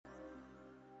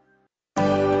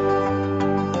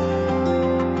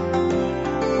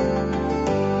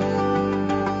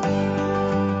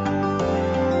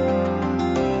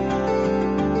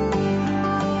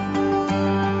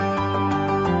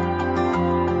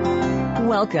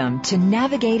Welcome to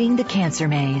Navigating the Cancer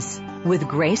Maze with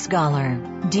Grace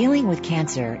Goller. Dealing with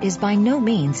cancer is by no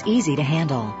means easy to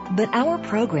handle, but our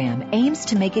program aims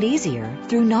to make it easier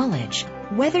through knowledge.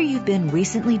 Whether you've been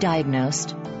recently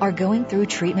diagnosed, are going through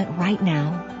treatment right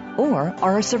now, or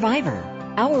are a survivor,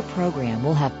 our program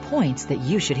will have points that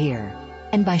you should hear.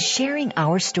 And by sharing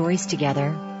our stories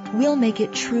together, we'll make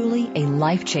it truly a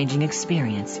life-changing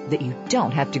experience that you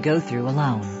don't have to go through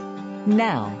alone.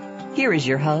 Now, here is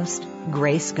your host,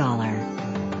 Grace Goller.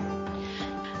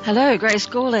 Hello, Grace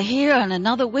Goller here on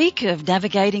another week of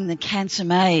Navigating the Cancer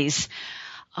Maze.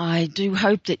 I do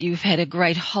hope that you've had a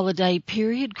great holiday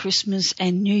period, Christmas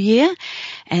and New Year,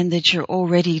 and that you're all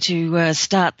ready to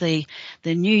start the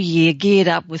new year geared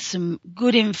up with some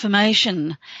good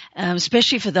information,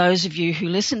 especially for those of you who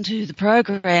listen to the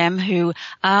program who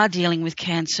are dealing with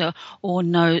cancer or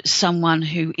know someone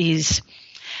who is.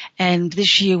 And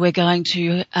this year we're going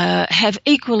to have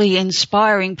equally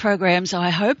inspiring programs, I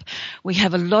hope. We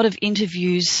have a lot of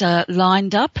interviews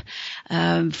lined up.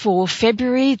 For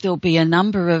February, there'll be a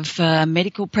number of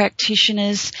medical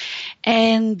practitioners,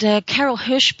 and Carol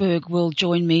Hirschberg will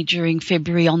join me during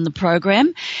February on the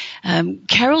program.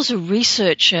 Carol's a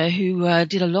researcher who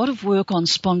did a lot of work on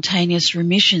spontaneous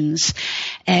remissions,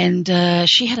 and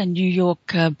she had a New York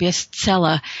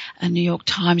bestseller, a New York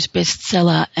Times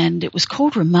bestseller, and it was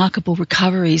called Remarkable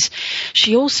Recoveries.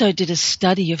 She also did a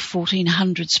study of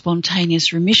 1,400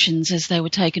 spontaneous remissions as they were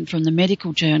taken from the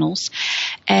medical journals,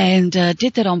 and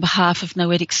did that on behalf of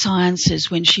Noetic Sciences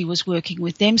when she was working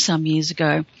with them some years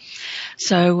ago.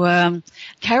 So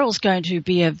Carol's going to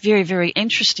be a very, very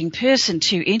interesting person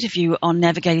to interview on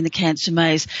Navigating the Cancer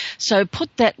Maze. So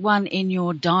put that one in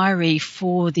your diary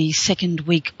for the second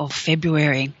week of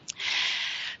February.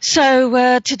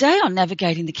 So today on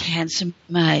Navigating the Cancer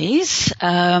Maze,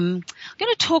 I'm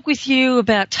going to talk with you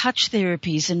about touch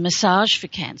therapies and massage for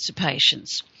cancer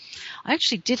patients. I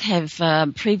actually did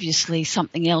have previously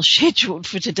something else scheduled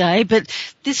for today, but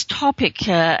this topic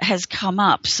has come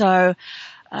up. So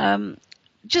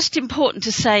just important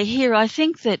to say here, I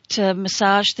think that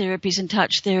massage therapies and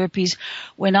touch therapies,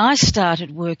 when I started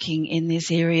working in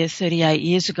this area 38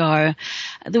 years ago,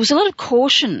 there was a lot of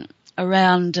caution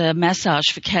around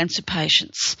massage for cancer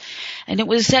patients. And it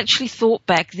was actually thought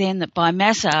back then that by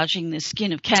massaging the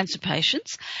skin of cancer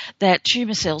patients, that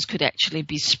tumour cells could actually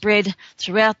be spread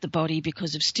throughout the body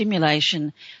because of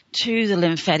stimulation to the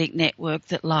lymphatic network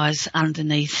that lies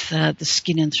underneath the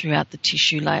skin and throughout the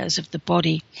tissue layers of the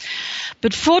body.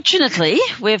 But fortunately,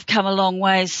 we've come a long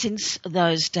way since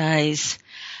those days.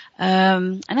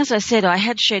 And as I said, I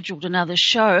had scheduled another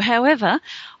show. However,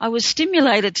 I was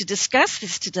stimulated to discuss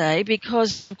this today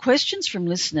because of questions from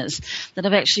listeners that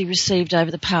I've actually received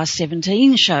over the past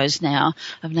 17 shows now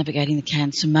of Navigating the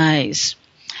Cancer Maze.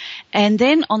 And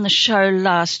then on the show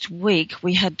last week,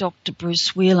 we had Dr.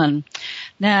 Bruce Whelan.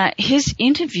 Now, his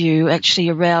interview actually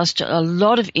aroused a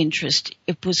lot of interest.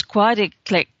 It was quite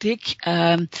eclectic.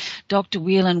 Dr.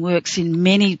 Whelan works in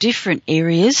many different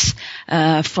areas,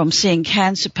 from seeing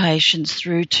cancer patients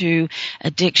through to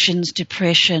addictions,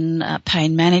 depression,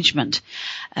 pain management.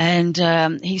 And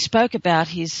he spoke about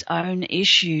his own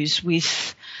issues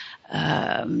with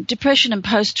depression and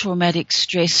post-traumatic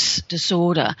stress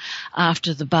disorder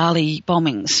after the Bali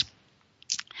bombings,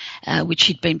 which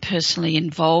he'd been personally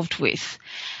involved with.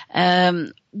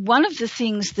 One of the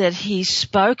things that he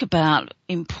spoke about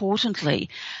importantly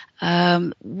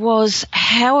was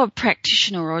how a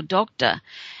practitioner or a doctor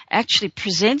actually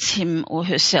presents him or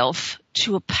herself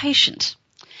to a patient.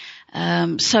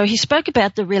 So he spoke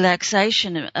about the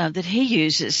relaxation that he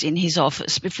uses in his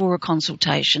office before a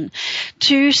consultation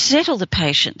to settle the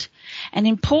patient. And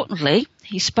importantly,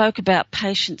 he spoke about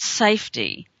patient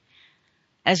safety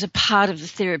as a part of the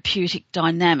therapeutic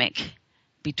dynamic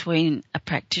between a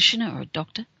practitioner or a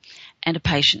doctor and a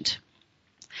patient.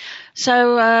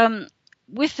 So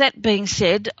with that being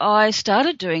said, I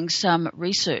started doing some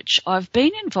research. I've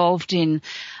been involved in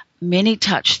many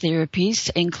touch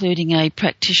therapies, including a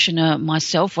practitioner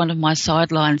myself. One of my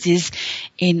sidelines is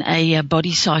in a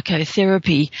body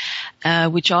psychotherapy,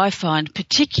 which I find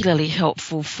particularly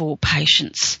helpful for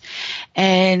patients.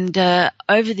 And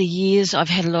over the years, I've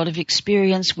had a lot of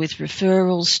experience with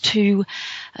referrals to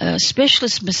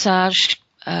specialist massage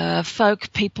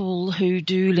people who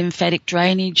do lymphatic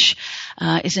drainage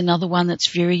is another one that's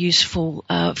very useful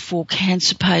for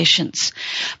cancer patients.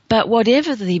 But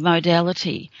whatever the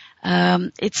modality,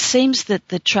 it seems that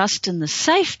the trust and the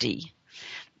safety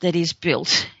that is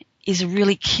built is a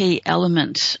really key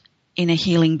element in a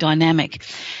healing dynamic.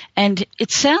 And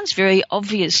it sounds very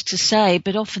obvious to say,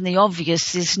 but often the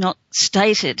obvious is not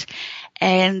stated.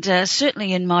 And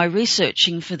certainly in my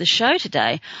researching for the show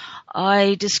today,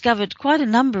 I discovered quite a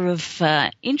number of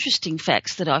interesting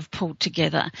facts that I've pulled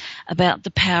together about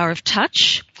the power of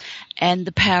touch and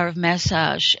the power of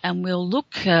massage. And we'll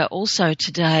look also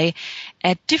today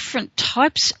at different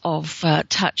types of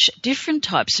touch, different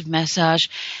types of massage,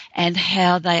 and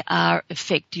how they are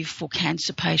effective for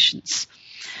cancer patients.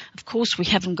 Of course, we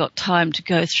haven't got time to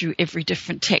go through every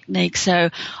different technique, so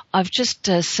I've just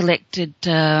selected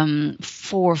 4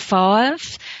 or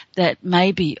 5 that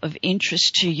may be of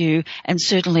interest to you, and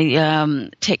certainly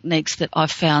techniques that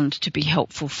I've found to be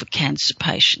helpful for cancer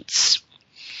patients.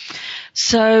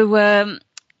 So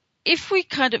if we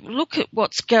kind of look at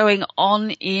what's going on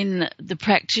in the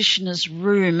practitioner's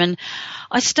room, and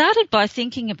I started by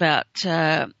thinking about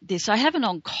this. I have an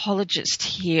oncologist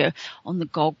here on the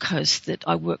Gold Coast that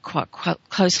I work quite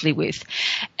closely with,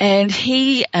 and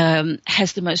he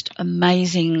has the most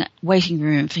amazing waiting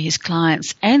room for his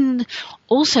clients and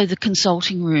also the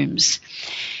consulting rooms.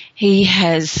 He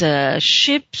has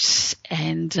ships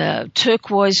and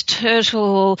turquoise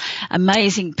turtle,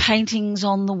 amazing paintings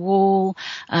on the wall,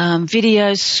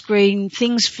 video screen,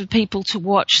 things for people to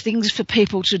watch, things for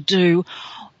people to do,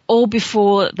 all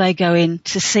before they go in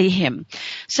to see him.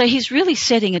 So he's really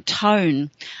setting a tone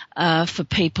for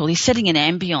people. He's setting an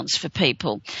ambience for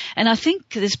people. And I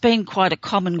think there's been quite a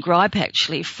common gripe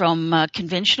actually from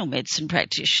conventional medicine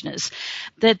practitioners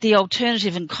that the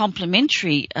alternative and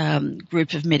complementary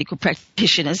group of medical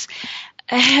practitioners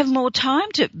have more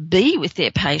time to be with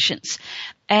their patients,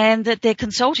 and that their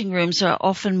consulting rooms are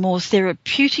often more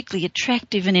therapeutically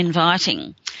attractive and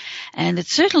inviting. And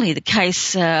it's certainly the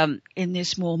case in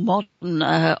this more modern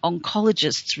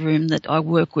oncologist's room that I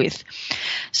work with.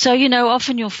 So, you know,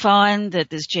 often you'll find that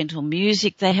there's gentle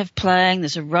music they have playing,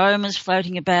 there's aromas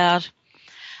floating about.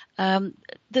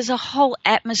 There's a whole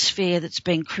atmosphere that's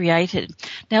been created.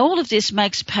 Now, all of this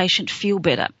makes a patient feel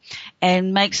better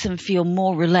and makes them feel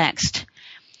more relaxed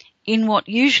in what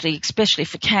usually, especially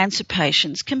for cancer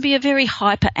patients, can be a very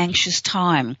hyper-anxious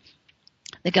time.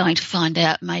 They're going to find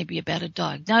out maybe about a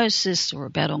diagnosis or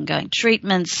about ongoing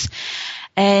treatments.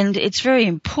 And it's very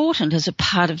important as a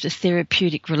part of the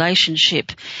therapeutic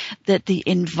relationship that the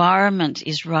environment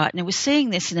is right. Now, we're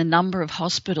seeing this in a number of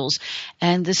hospitals,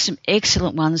 and there's some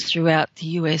excellent ones throughout the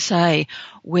USA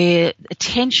where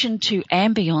attention to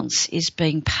ambience is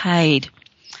being paid.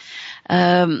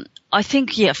 I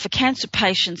think, for cancer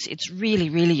patients, it's really,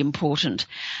 really important.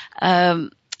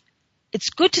 It's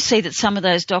good to see that some of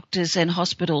those doctors and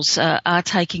hospitals are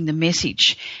taking the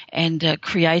message and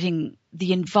creating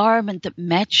the environment that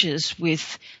matches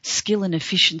with skill and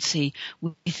efficiency,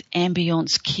 with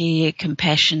ambience, care,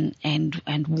 compassion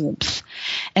and warmth,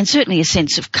 and certainly a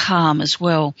sense of calm as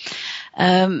well.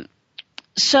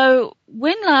 So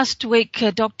when last week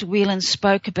Dr. Whelan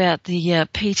spoke about the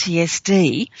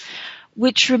PTSD,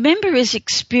 which, remember, is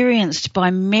experienced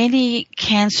by many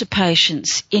cancer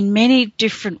patients in many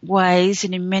different ways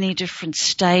and in many different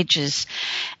stages.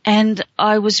 And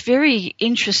I was very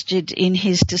interested in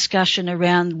his discussion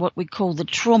around what we call the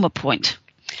trauma point.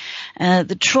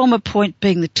 The trauma point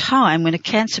being the time when a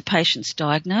cancer patient's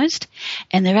diagnosed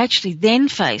and they're actually then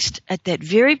faced at that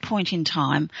very point in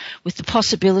time with the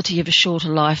possibility of a shorter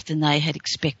life than they had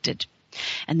expected.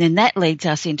 And then that leads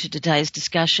us into today's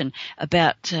discussion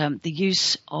about the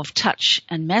use of touch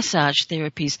and massage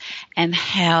therapies and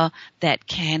how that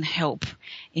can help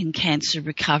in cancer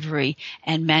recovery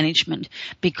and management.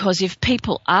 Because if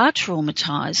people are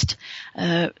traumatized,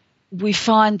 we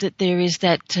find that there is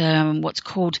that what's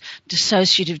called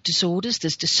dissociative disorders.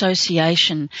 There's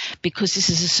dissociation because this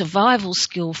is a survival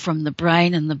skill from the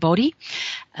brain and the body.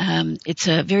 It's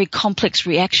a very complex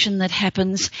reaction that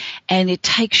happens, and it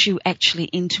takes you actually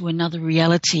into another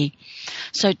reality.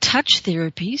 So touch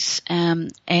therapies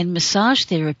and massage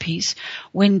therapies,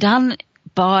 when done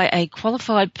by a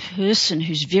qualified person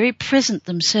who's very present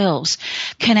themselves,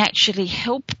 can actually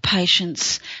help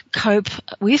patients cope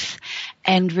with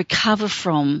and recover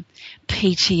from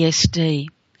PTSD.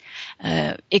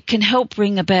 It can help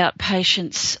bring about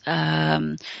patients'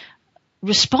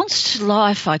 response to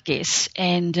life, I guess,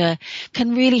 and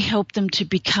can really help them to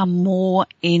become more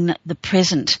in the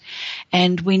present.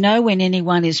 And we know when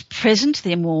anyone is present,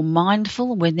 they're more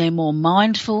mindful. When they're more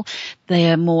mindful, they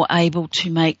are more able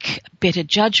to make better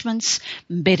judgments,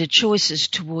 better choices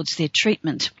towards their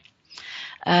treatment.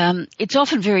 It's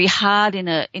often very hard in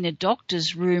a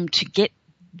doctor's room to get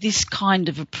this kind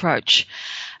of approach.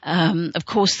 Of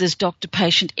course, there's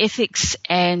doctor-patient ethics,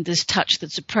 and there's touch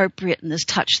that's appropriate and there's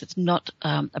touch that's not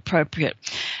appropriate.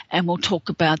 And we'll talk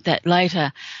about that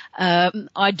later.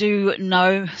 I do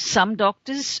know some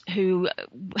doctors who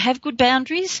have good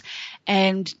boundaries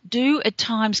and do at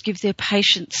times give their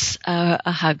patients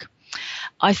a hug.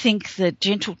 I think that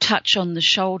gentle touch on the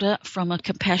shoulder from a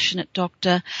compassionate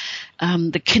doctor,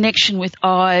 the connection with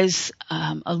eyes,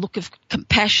 a look of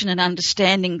compassion and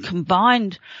understanding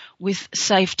combined with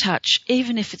safe touch,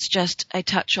 even if it's just a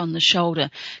touch on the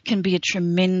shoulder, can be a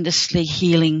tremendously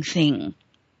healing thing.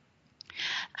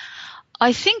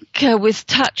 I think with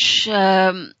touch,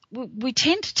 we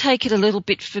tend to take it a little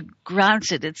bit for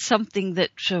granted. It's something that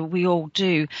we all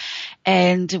do.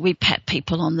 And we pat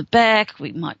people on the back,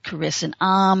 we might caress an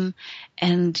arm,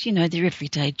 and, they're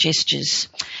everyday gestures.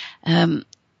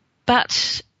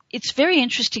 But it's very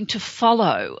interesting to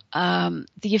follow the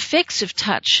effects of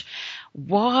touch,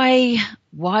 why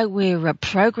we're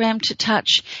programmed to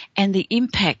touch, and the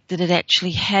impact that it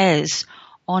actually has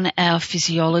on our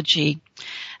physiology.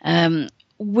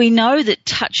 We know that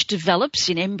touch develops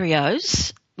in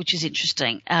embryos, which is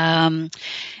interesting.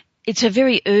 It's a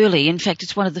very early, in fact,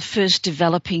 it's one of the first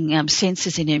developing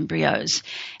senses in embryos.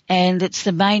 And it's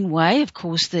the main way, of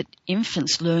course, that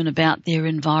infants learn about their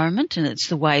environment, and it's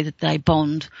the way that they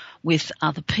bond with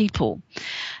other people.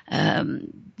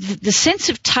 The sense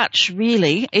of touch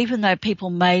really, even though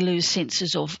people may lose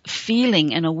senses of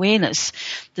feeling and awareness,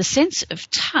 the sense of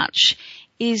touch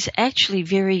is actually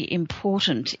very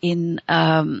important in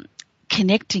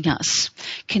connecting us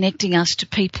to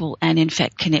people, and in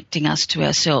fact connecting us to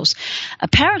ourselves.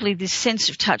 Apparently this sense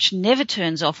of touch never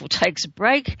turns off or takes a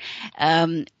break.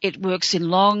 It works in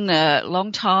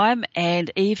long time,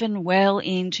 and even well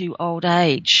into old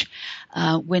age,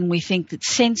 when we think that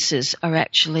senses are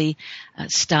actually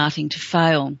starting to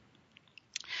fail.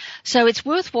 So it's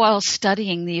worthwhile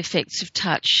studying the effects of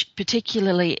touch,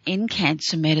 particularly in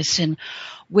cancer medicine,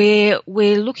 where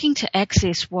we're looking to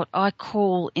access what I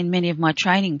call in many of my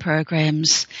training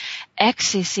programs,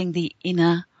 accessing the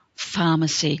inner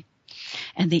pharmacy.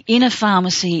 And the inner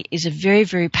pharmacy is a very,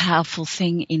 very powerful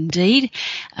thing indeed.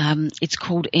 It's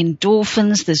called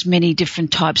endorphins. There's many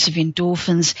different types of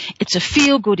endorphins. It's a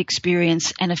feel-good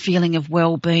experience and a feeling of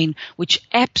well-being, which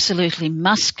absolutely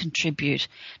must contribute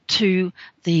to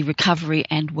the recovery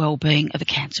and well-being of a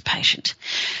cancer patient.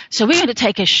 So we're going to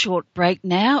take a short break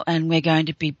now, and we're going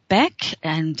to be back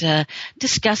and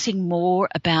discussing more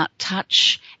about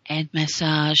touch and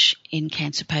massage in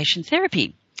cancer patient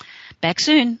therapy. Back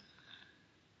soon.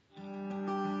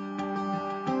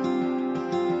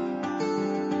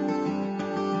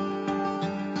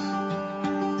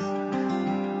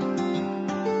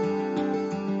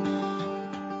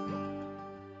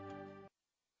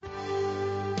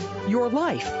 Your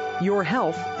life, your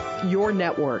health, your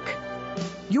network.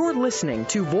 You're listening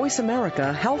to Voice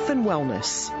America Health and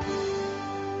Wellness.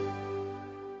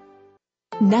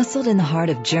 Nestled in the heart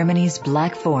of Germany's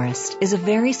Black Forest is a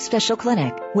very special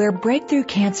clinic where breakthrough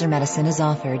cancer medicine is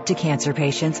offered to cancer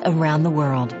patients around the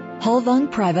world. Holvung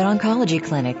Private Oncology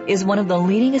Clinic is one of the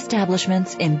leading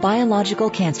establishments in biological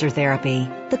cancer therapy.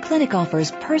 The clinic offers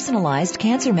personalized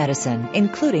cancer medicine,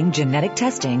 including genetic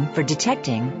testing for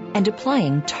detecting and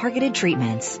applying targeted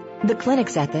treatments. The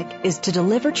clinic's ethic is to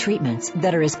deliver treatments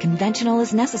that are as conventional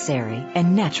as necessary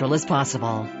and natural as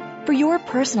possible. For your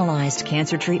personalized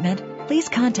cancer treatment, please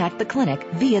contact the clinic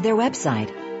via their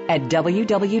website at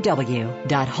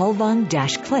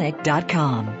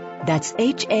www.holvung-clinic.com. That's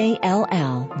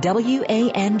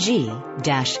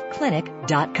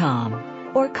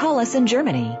HALLWANG-clinic.com. Or call us in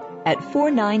Germany at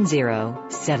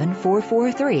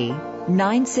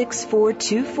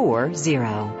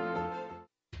 490-744-3-96440.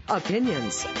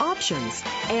 Opinions, options,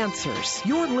 answers.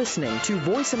 You're listening to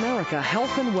Voice America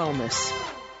Health and Wellness.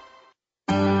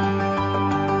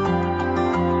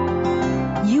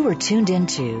 You are tuned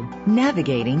into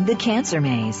Navigating the Cancer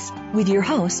Maze with your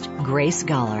host, Grace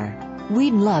Goller.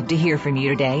 We'd love to hear from you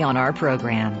today on our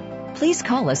program. Please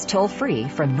call us toll-free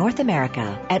from North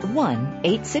America at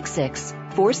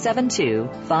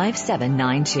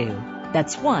 1-866-472-5792.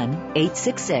 That's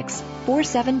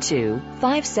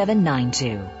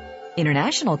 1-866-472-5792.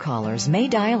 International callers may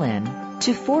dial in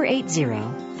to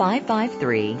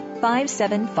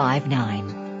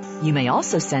 480-553-5759. You may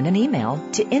also send an email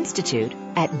to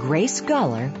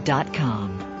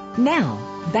institute@gracegoller.com. Now,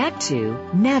 back to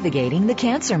Navigating the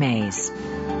Cancer Maze.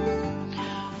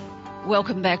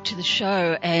 Welcome back to the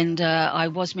show, and I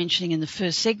was mentioning in the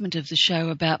first segment of the show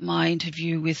about my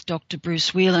interview with Dr.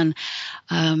 Bruce Whelan.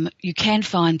 You can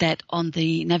find that on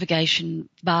the Navigation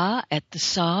bar at the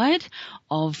side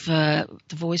of the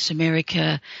Voice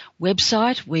America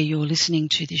website where you're listening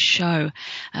to this show.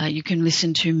 You can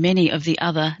listen to many of the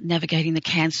other Navigating the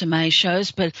Cancer Maze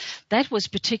shows, but that was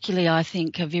particularly, I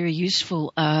think, a very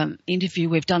useful interview.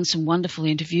 We've done some wonderful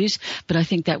interviews, but I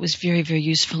think that was very, very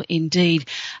useful indeed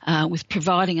with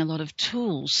providing a lot of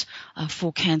tools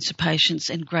for cancer patients,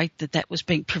 and great that that was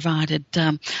being provided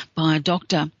by a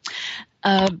doctor.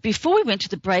 Before we went to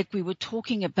the break, we were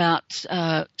talking about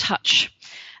touch,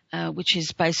 which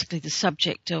is basically the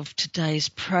subject of today's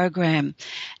program.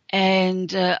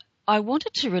 And I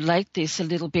wanted to relate this a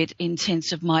little bit in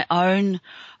sense of my own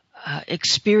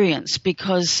experience,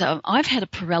 because I've had a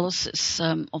paralysis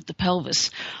of the pelvis.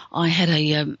 I had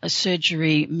a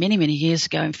surgery many, many years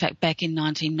ago, in fact back in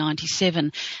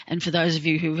 1997, and for those of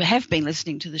you who have been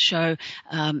listening to the show,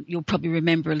 you'll probably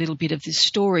remember a little bit of this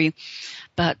story.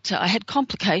 But I had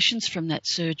complications from that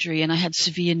surgery, and I had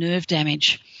severe nerve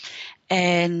damage,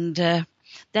 and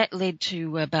that led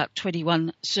to about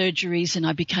 21 surgeries, and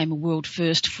I became a world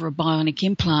first for a bionic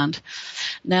implant.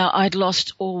 Now, I'd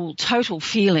lost all total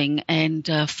feeling and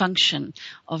function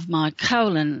of my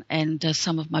colon and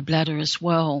some of my bladder as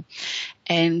well.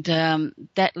 And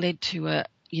that led to a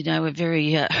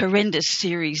very horrendous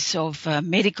series of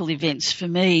medical events for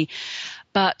me.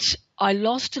 But I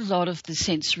lost a lot of the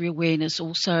sensory awareness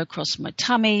also across my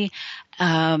tummy,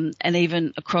 and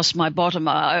even across my bottom.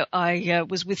 I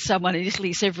was with someone in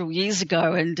Italy several years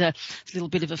ago, and it's a little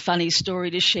bit of a funny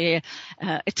story to share.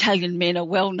 Italian men are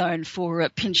well known for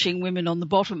pinching women on the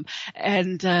bottom,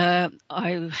 and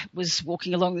I was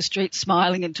walking along the street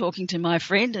smiling and talking to my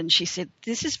friend, and she said,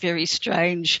 "This is very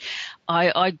strange.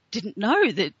 I didn't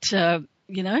know that,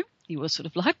 you were sort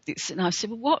of like this." And I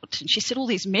said, "Well, what?" And she said, "All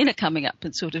these men are coming up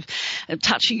and sort of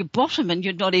touching your bottom and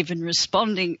you're not even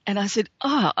responding." And I said,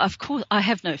 of course, I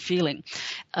have no feeling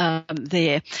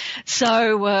there.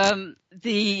 So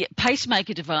the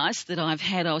pacemaker device that I've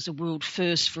had, I was a world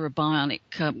first for a bionic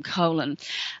colon,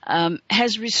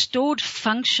 has restored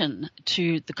function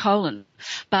to the colon,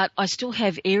 but I still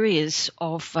have areas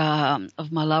of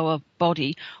my lower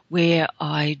body where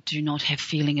I do not have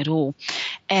feeling at all.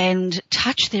 And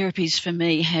touch therapies for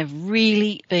me have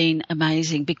really been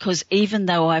amazing, because even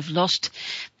though I've lost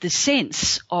the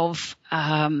sense of,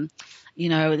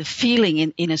 the feeling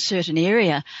in a certain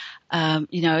area,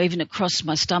 even across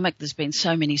my stomach, there's been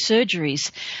so many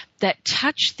surgeries, that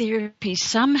touch therapy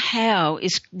somehow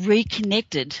is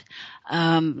reconnected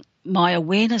my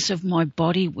awareness of my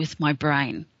body with my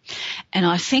brain. And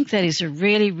I think that is a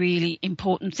really, really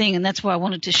important thing, and that's why I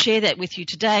wanted to share that with you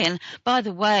today. And by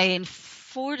the way, in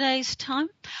 4 days' time,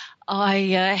 I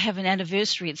have an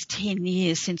anniversary. It's 10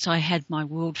 years since I had my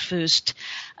world first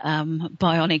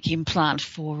bionic implant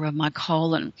for my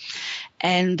colon.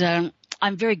 And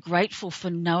I'm very grateful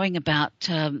for knowing about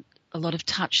a lot of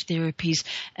touch therapies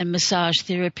and massage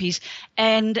therapies.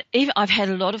 And even I've had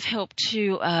a lot of help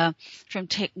too from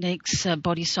techniques,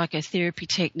 body psychotherapy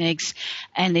techniques,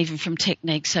 and even from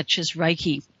techniques such as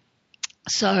Reiki.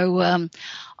 So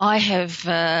I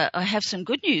have some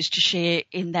good news to share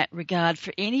in that regard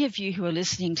for any of you who are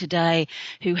listening today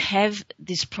who have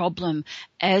this problem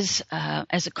as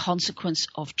a consequence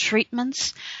of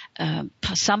treatments.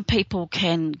 Some people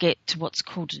can get to what's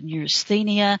called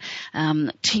neurasthenia,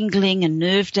 tingling and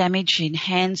nerve damage in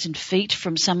hands and feet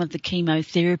from some of the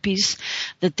chemotherapies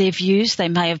that they've used. They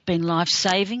may have been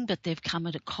life-saving, but they've come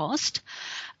at a cost.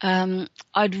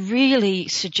 I'd really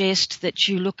suggest that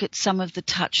you look at some of the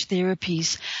touch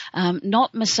therapies,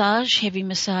 not massage, heavy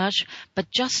massage, but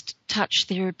just touch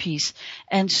therapies,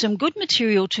 and some good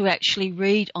material to actually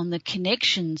read on the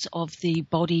connections of the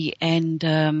body and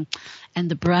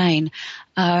the brain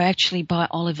are actually by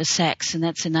Oliver Sacks, and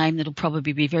that's a name that'll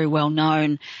probably be very well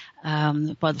known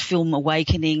by the film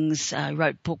Awakenings.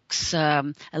 Wrote books,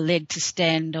 A Leg to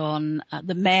Stand On,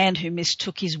 The Man Who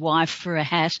Mistook His Wife for a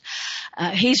Hat.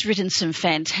 He's written some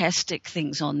fantastic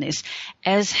things on this,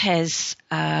 as has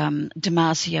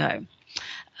Damasio,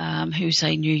 who's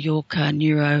a New York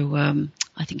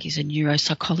I think he's a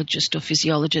neuropsychologist or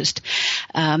physiologist,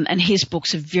 and his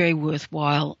books are very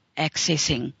worthwhile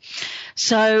accessing.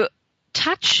 So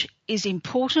touch is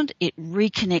important. It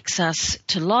reconnects us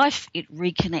to life. It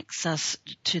reconnects us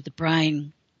to the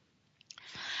brain.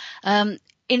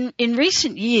 In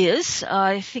recent years,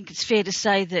 I think it's fair to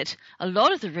say that a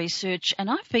lot of the research, and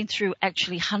I've been through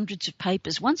actually hundreds of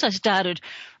papers. Once I started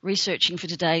researching for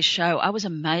today's show, I was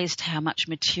amazed how much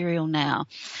material now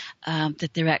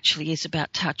that there actually is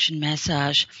about touch and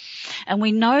massage. And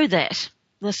we know that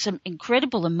there's some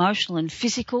incredible emotional and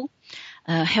physical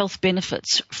health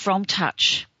benefits from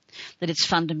touch. that it's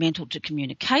fundamental to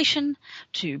communication,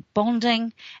 to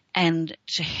bonding, and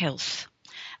to health.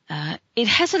 It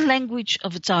has a language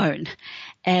of its own,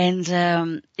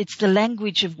 and it's the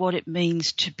language of what it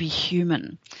means to be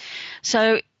human.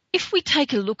 So if we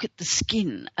take a look at the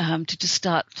skin, to just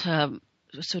start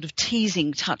sort of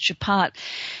teasing touch apart,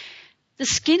 the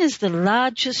skin is the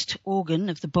largest organ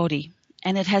of the body,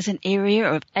 and it has an area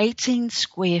of 18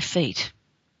 square feet.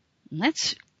 And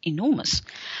that's enormous.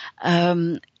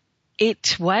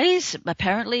 It weighs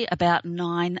apparently about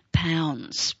 9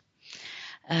 pounds.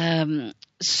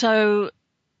 So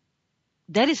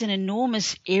that is an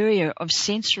enormous area of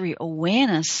sensory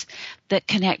awareness that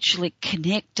can actually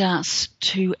connect us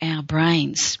to our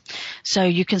brains. So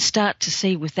you can start to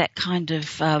see with that kind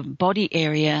of body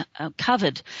area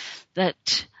covered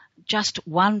that just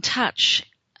one touch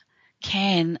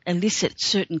can elicit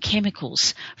certain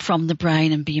chemicals from the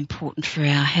brain and be important for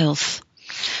our health.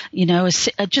 You know,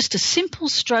 just a simple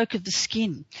stroke of the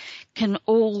skin can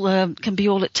be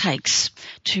all it takes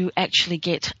to actually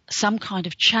get some kind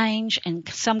of change and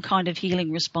some kind of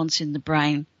healing response in the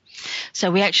brain. So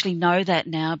we actually know that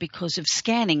now because of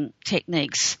scanning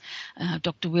techniques.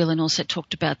 Dr. Whelan also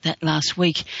talked about that last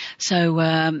week. So,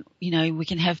 we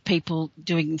can have people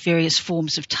doing various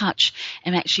forms of touch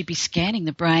and actually be scanning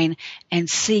the brain and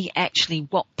see actually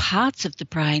what parts of the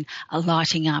brain are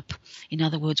lighting up. In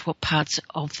other words, what parts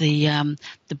of the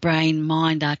brain,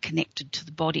 mind are connected to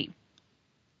the body.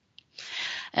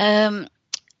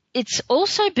 It's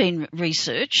also been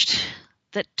researched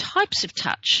that types of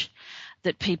touch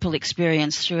that people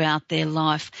experience throughout their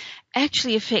life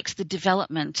actually affects the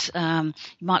development, you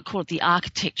might call it the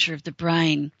architecture of the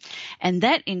brain. And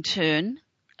that in turn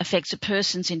affects a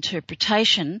person's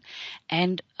interpretation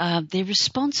and their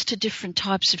response to different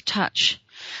types of touch.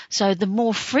 So the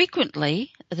more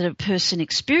frequently that a person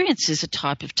experiences a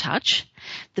type of touch,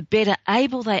 the better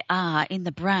able they are in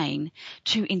the brain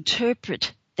to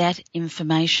interpret that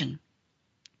information.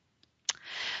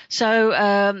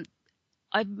 So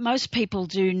most people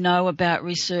do know about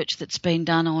research that's been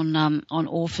done on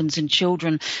orphans and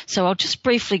children. So I'll just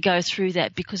briefly go through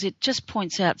that because it just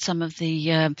points out some of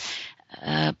the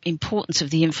importance of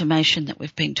the information that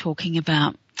we've been talking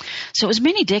about. So it was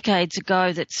many decades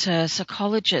ago that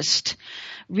psychologists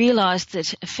realised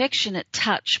that affectionate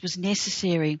touch was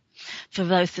necessary for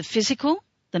both the physical,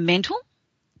 the mental,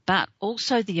 but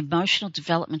also the emotional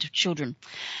development of children.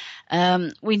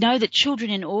 We know that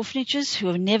children in orphanages who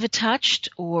have never touched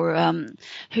or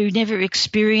who never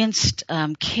experienced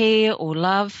care or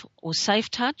love or safe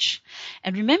touch,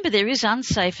 and remember there is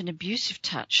unsafe and abusive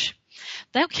touch,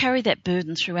 they'll carry that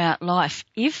burden throughout life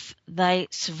if they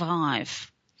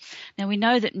survive. Now we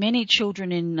know that many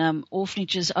children in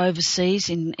orphanages overseas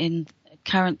in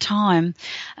current time,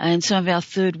 in some of our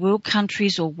third world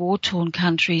countries or war-torn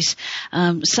countries,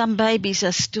 some babies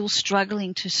are still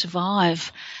struggling to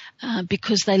survive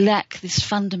because they lack this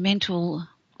fundamental,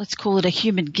 let's call it a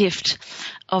human gift,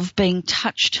 of being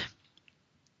touched.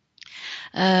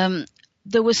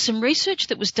 There was some research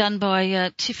that was done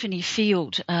by Tiffany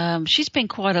Field. She's been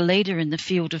quite a leader in the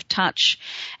field of touch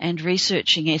and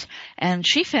researching it, and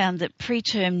she found that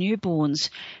preterm newborns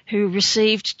who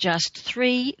received just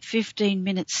 3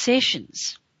 15-minute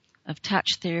sessions of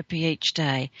touch therapy each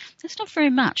day. That's not very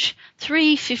much.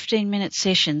 3 15-minute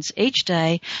sessions each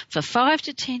day for 5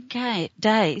 to 10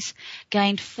 days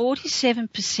gained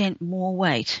 47% more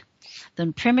weight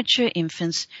than premature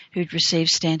infants who'd received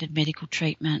standard medical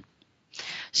treatment.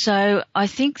 So I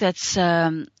think that's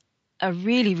a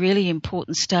really, really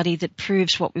important study that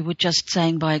proves what we were just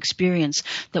saying by experience,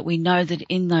 that we know that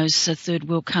in those third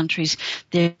world countries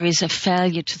there is a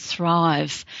failure to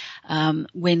thrive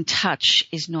when touch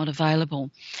is not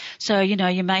available. So,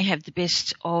 you may have the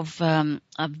best of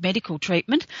medical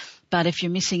treatment, but if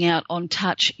you're missing out on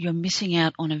touch, you're missing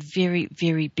out on a very,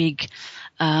 very big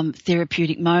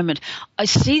therapeutic moment. I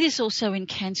see this also in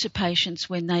cancer patients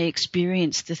when they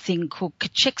experience the thing called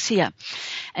cachexia.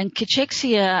 And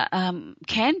cachexia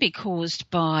can be caused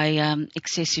by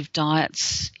excessive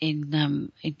diets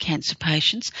in cancer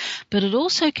patients, but it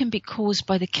also can be caused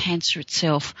by the cancer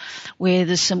itself, where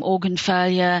there's some organ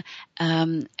failure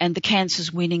and the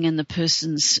cancer's winning and the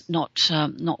person's not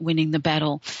winning the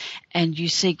battle, and you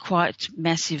see quite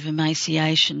massive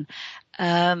emaciation.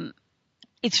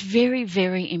 It's very,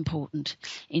 very important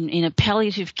in a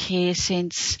palliative care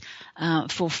sense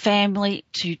for family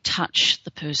to touch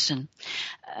the person.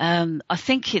 I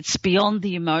think it's beyond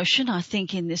the emotion. I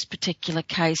think in this particular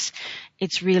case,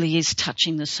 it really is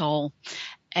touching the soul.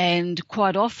 And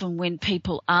quite often when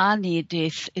people are near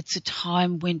death, it's a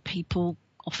time when people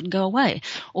often go away.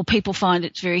 Or people find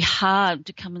it's very hard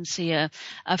to come and see a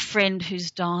friend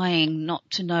who's dying, not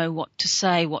to know what to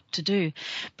say, what to do.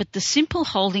 But the simple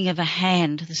holding of a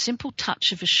hand, the simple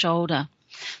touch of a shoulder,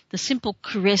 the simple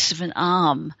caress of an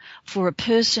arm for a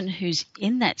person who's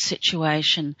in that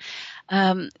situation,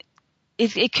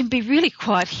 it can be really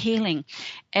quite healing.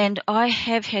 And I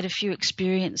have had a few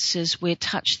experiences where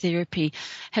touch therapy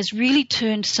has really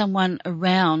turned someone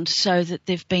around so that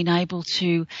they've been able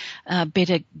to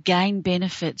better gain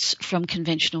benefits from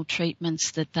conventional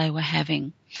treatments that they were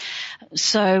having.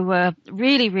 So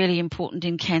really, really important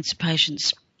in cancer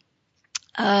patients.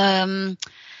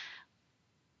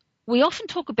 We often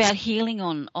talk about healing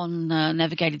on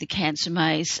Navigating the Cancer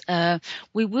Maze.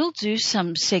 We will do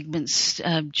some segments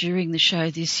during the show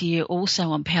this year also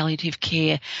on palliative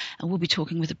care, and we'll be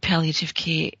talking with a palliative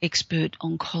care expert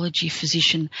oncology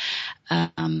physician.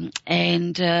 I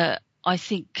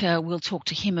think we'll talk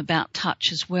to him about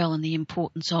touch as well and the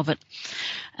importance of it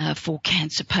for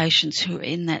cancer patients who are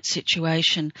in that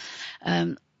situation.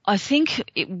 I think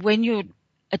when you're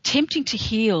attempting to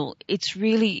heal, it's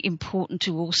really important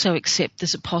to also accept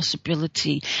there's a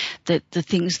possibility that the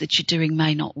things that you're doing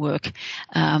may not work,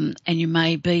 and you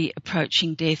may be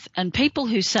approaching death. And people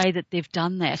who say that they've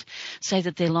done that say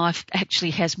that their life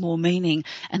actually has more meaning,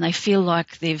 and they feel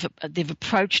like they've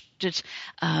approached it.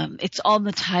 It's on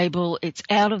the table, it's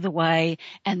out of the way,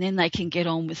 and then they can get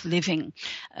on with living.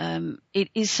 It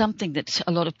is something that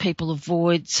a lot of people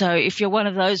avoid. So if you're one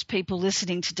of those people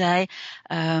listening today,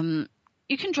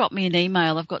 you can drop me an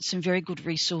email. I've got some very good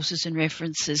resources and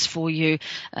references for you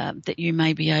that you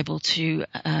may be able to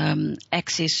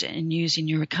access and use in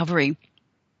your recovery.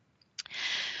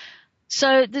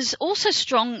 So there's also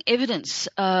strong evidence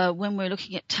when we're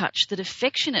looking at touch that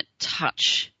affectionate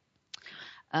touch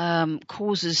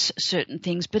causes certain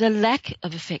things, but a lack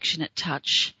of affectionate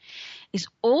touch is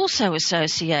also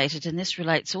associated, and this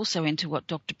relates also into what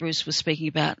Dr. Bruce was speaking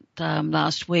about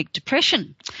last week.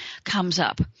 Depression comes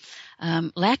up.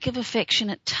 Lack of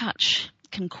affectionate touch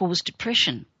can cause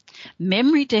depression,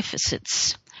 memory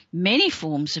deficits, many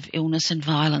forms of illness and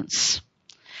violence.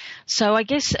 So I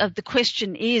guess the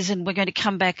question is, and we're going to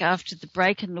come back after the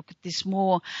break and look at this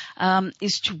more,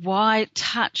 is to why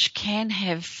touch can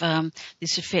have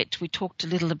this effect. We talked a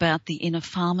little about the inner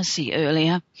pharmacy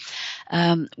earlier.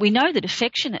 We know that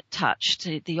affectionate touch,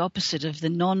 the opposite of the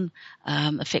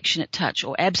non-affectionate touch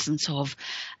or absence of,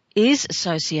 is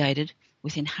associated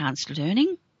with enhanced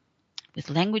learning, with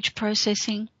language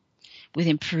processing, with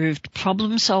improved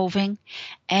problem solving,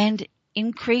 and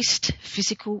increased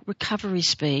physical recovery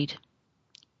speed.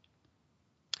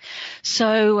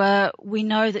 So we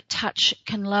know that touch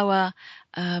can lower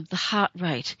the heart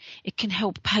rate. It can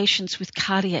help patients with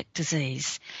cardiac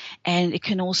disease, and it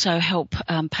can also help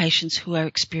patients who are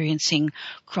experiencing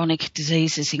chronic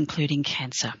diseases, including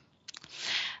cancer.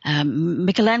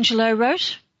 Michelangelo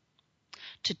wrote,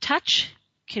 "To touch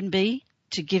can be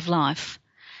to give life."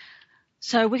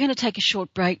 So we're going to take a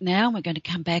short break now. We're going to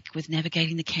come back with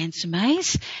Navigating the Cancer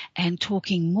Maze and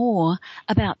talking more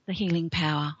about the healing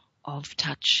power of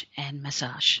touch and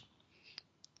massage.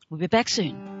 We'll be back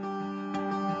soon.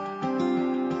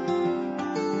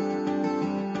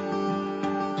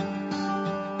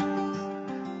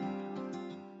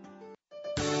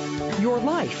 Your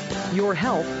life, your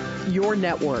health, your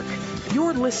network.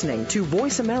 You're listening to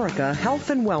Voice America Health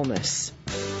and Wellness.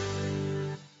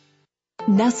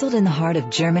 Nestled in the heart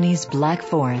of Germany's Black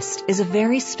Forest is a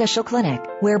very special clinic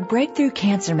where breakthrough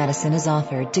cancer medicine is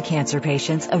offered to cancer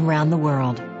patients around the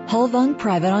world. Hulvung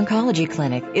Private Oncology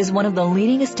Clinic is one of the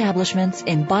leading establishments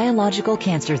in biological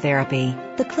cancer therapy.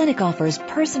 The clinic offers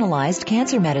personalized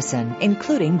cancer medicine,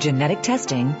 including genetic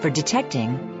testing for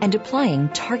detecting and applying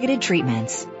targeted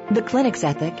treatments. The clinic's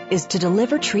ethic is to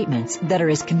deliver treatments that are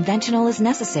as conventional as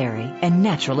necessary and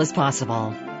natural as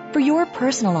possible. For your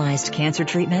personalized cancer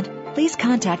treatment, please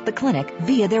contact the clinic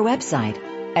via their website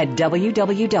at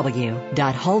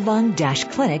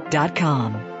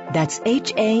www.hulvung-clinic.com. That's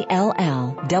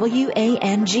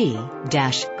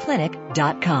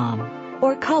HALLWANG-clinic.com.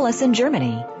 Or call us in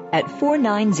Germany at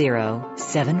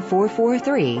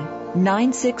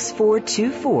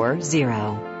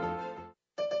 490-7443-96440.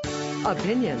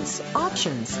 Opinions,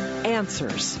 options,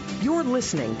 answers. You're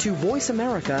listening to Voice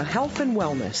America Health and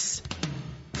Wellness.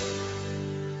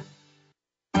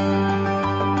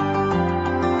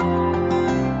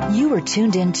 You are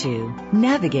tuned into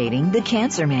Navigating the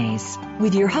Cancer Maze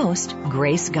with your host,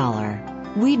 Grace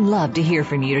Goller. We'd love to hear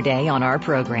from you today on our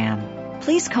program.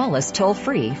 Please call us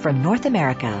toll-free from North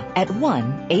America at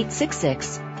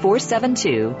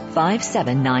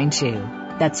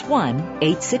 1-866-472-5792. That's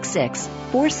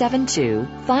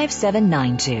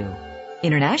 1-866-472-5792.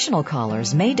 International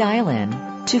callers may dial in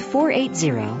to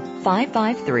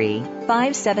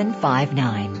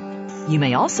 480-553-5759. You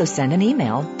may also send an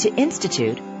email to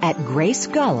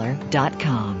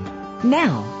institute@gracegollar.com.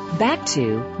 Now, back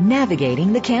to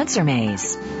Navigating the Cancer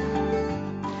Maze.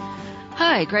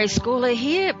 Hi, Grace Gawler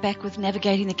here, back with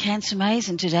Navigating the Cancer Maze,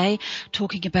 and today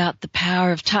talking about the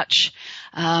power of touch.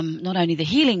 Not only the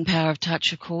healing power of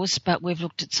touch, of course, but we've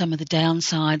looked at some of the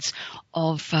downsides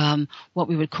of what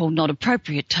we would call not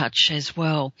appropriate touch as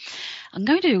well. I'm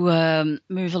going to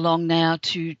move along now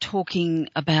to talking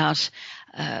about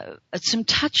some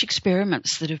touch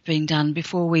experiments that have been done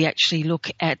before we actually look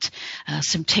at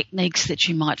some techniques that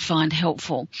you might find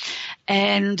helpful.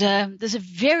 And there's a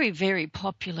very, very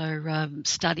popular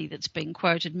study that's been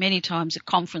quoted many times at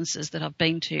conferences that I've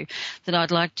been to that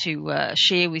I'd like to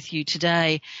share with you today.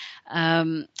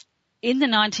 In the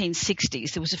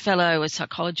 1960s, there was a fellow, a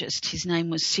psychologist, his name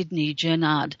was Sidney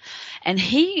Gernard, and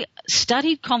he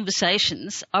studied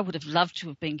conversations. I would have loved to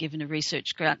have been given a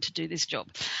research grant to do this job.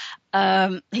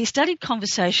 He studied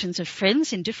conversations of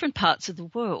friends in different parts of the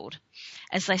world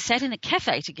as they sat in a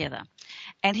cafe together,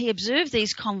 and he observed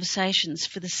these conversations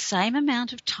for the same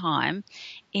amount of time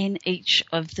in each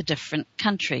of the different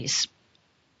countries.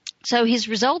 So his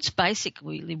results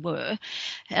basically were,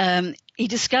 he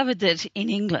discovered that in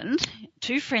England,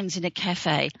 two friends in a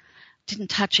cafe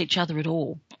didn't touch each other at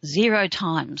all, 0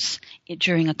 times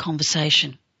during a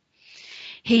conversation.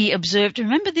 He observed,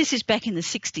 remember this is back in the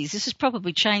 60s, this has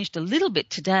probably changed a little bit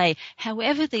today.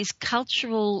 However, these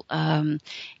cultural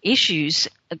issues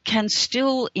can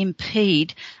still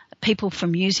impede people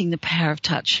from using the power of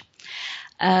touch.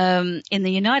 In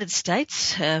the United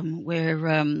States, where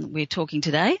we're talking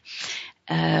today,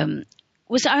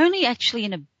 was only actually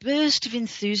in a burst of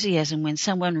enthusiasm when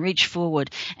someone reached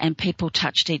forward and people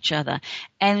touched each other.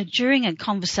 And during a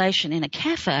conversation in a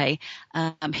cafe,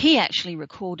 he actually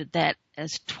recorded that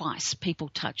as twice. People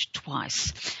touched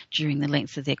twice during the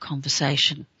length of their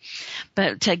conversation.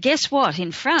 But guess what?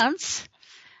 In France,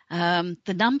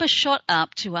 the number shot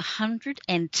up to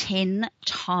 110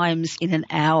 times in an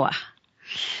hour.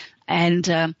 And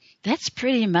that's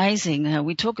pretty amazing.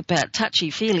 We talk about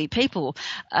touchy-feely people,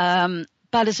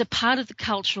 but as a part of the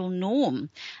cultural norm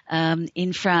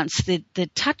in France, the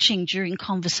touching during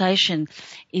conversation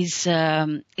is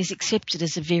accepted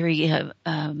as a very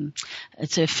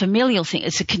it's a familial thing,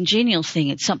 it's a congenial thing,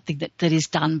 it's something that is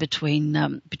done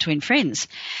between friends.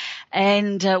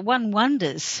 And one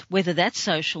wonders whether that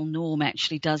social norm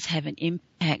actually does have an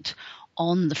impact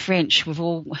on the French. We've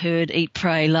all heard Eat,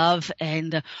 Pray, Love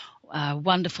and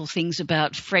wonderful things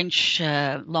about French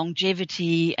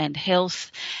longevity and health,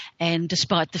 and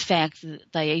despite the fact that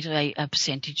they eat a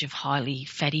percentage of highly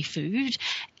fatty food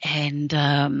and,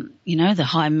 the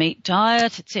high meat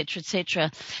diet, et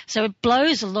cetera, so it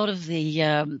blows a lot of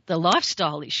the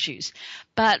lifestyle issues.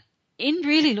 But in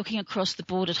really looking across the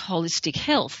board at holistic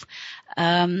health,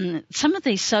 some of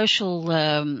these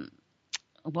social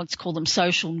what's called them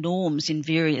social norms in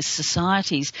various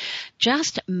societies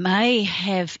just may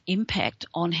have impact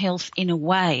on health in a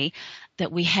way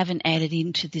that we haven't added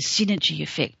into the synergy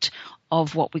effect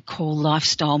of what we call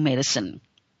lifestyle medicine.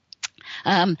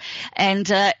 And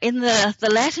in the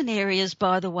Latin areas,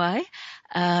 by the way,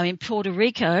 in Puerto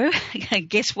Rico,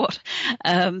 guess what?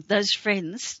 Those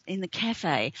friends in the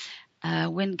cafe,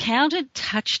 when counted,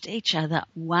 touched each other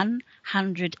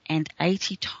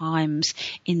 180 times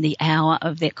in the hour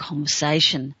of their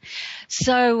conversation.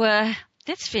 So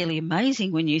that's fairly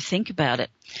amazing when you think about it.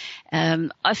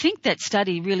 I think that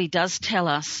study really does tell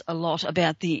us a lot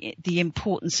about the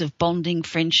importance of bonding,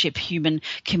 friendship, human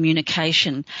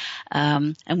communication.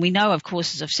 And we know, of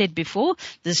course, as I've said before,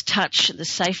 there's touch, the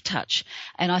safe touch.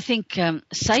 And I think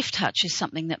safe touch is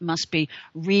something that must be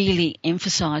really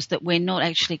emphasized, that we're not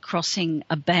actually crossing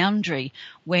a boundary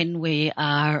when we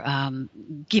are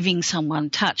giving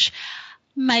someone touch.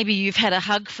 Maybe you've had a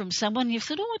hug from someone and you've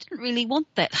thought, I didn't really want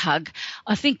that hug.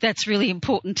 I think that's really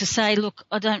important to say, look,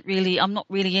 I'm not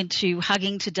really into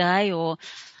hugging today, or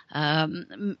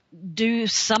do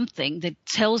something that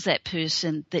tells that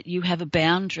person that you have a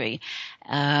boundary,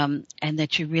 and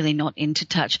that you're really not into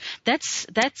touch.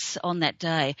 That's on that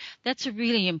day. That's a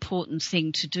really important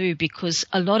thing to do, because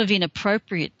a lot of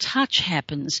inappropriate touch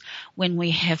happens when we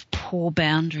have poor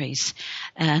boundaries.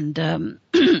 And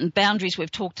boundaries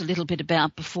we've talked a little bit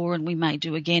about before, and we may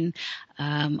do again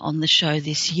on the show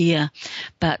this year.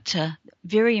 But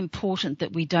very important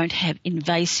that we don't have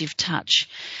invasive touch.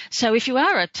 So if you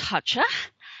are a toucher,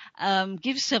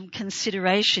 give some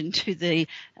consideration to the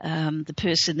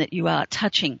person that you are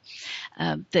touching.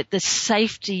 That the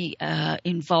safety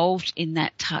involved in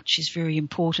that touch is very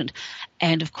important.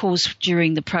 And of course,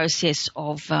 during the process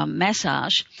of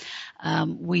massage,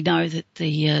 we know that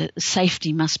the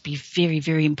safety must be very,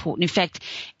 very important. In fact,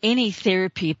 any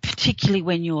therapy, particularly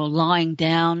when you're lying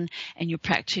down and your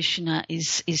practitioner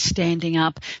is standing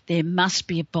up, there must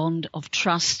be a bond of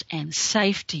trust and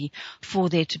safety for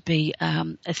there to be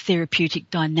a therapeutic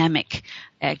dynamic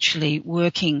actually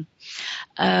working.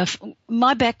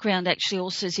 My background actually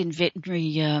also is in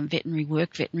veterinary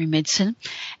work, veterinary medicine,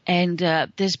 and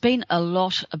there's been a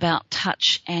lot about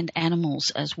touch and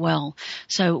animals as well.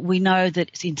 So we know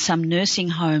that in some nursing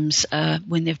homes,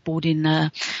 when they've brought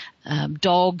in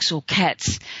dogs or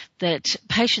cats, that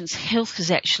patients' health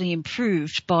has actually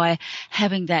improved by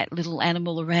having that little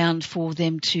animal around for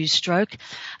them to stroke.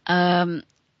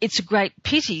 It's a great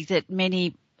pity that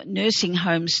many nursing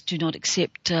homes do not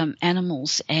accept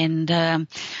animals, and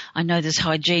I know there's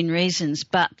hygiene reasons,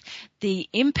 but the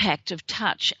impact of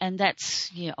touch, and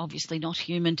that's obviously not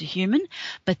human to human,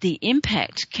 but the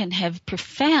impact can have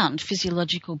profound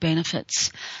physiological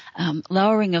benefits,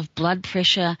 lowering of blood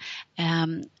pressure,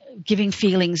 giving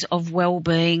feelings of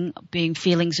well-being, being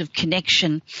feelings of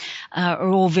connection, are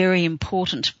all very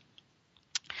important.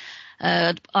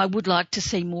 I would like to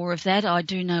see more of that. I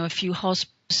do know a few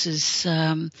hospitals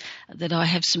that I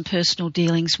have some personal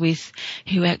dealings with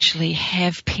who actually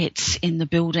have pets in the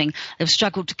building. They've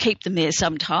struggled to keep them there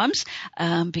sometimes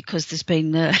because there's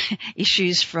been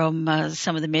issues from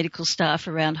some of the medical staff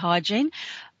around hygiene.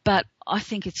 But I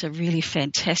think it's a really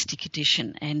fantastic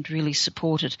addition and really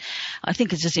supported. I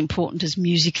think it's as important as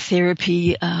music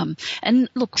therapy. And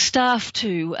look, staff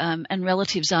too and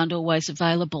relatives aren't always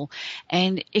available.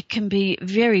 And it can be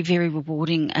very, very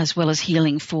rewarding as well as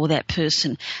healing for that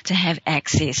person to have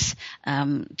access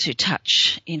to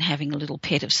touch in having a little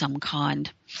pet of some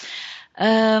kind.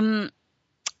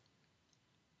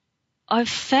 I've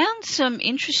found some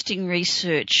interesting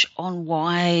research on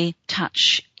why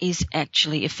touch is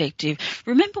actually effective.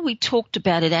 Remember we talked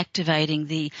about it activating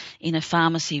the inner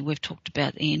pharmacy. We've talked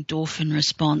about the endorphin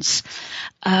response.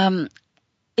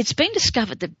 It's been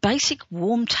discovered that basic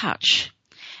warm touch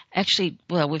actually,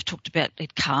 well, we've talked about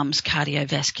it calms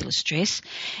cardiovascular stress.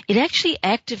 It actually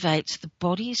activates the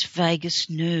body's vagus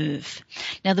nerve.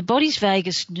 Now, the body's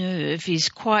vagus nerve is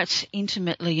quite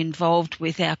intimately involved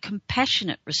with our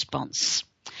compassionate response.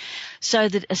 So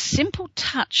that a simple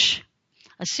touch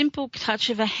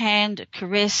of a hand, a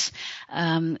caress,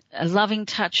 a loving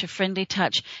touch, a friendly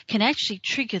touch can actually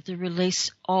trigger the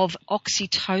release of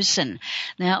oxytocin.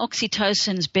 Now,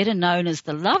 oxytocin is better known as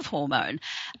the love hormone,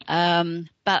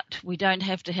 but we don't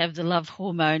have to have the love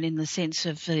hormone in the sense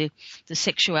of the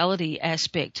sexuality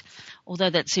aspect, although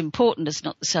that's important. It's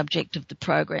not the subject of the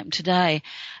program today.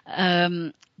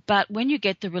 But when you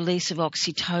get the release of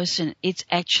oxytocin, it's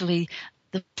actually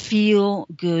the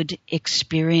feel-good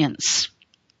experience.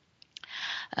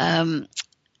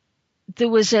 There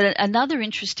was another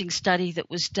interesting study that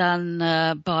was done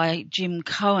by Jim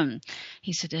Cohen.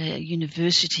 He's at a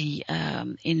university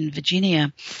in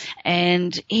Virginia,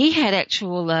 and he had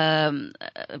actual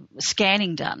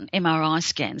scanning done, MRI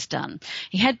scans done.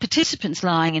 He had participants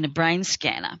lying in a brain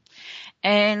scanner,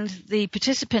 and the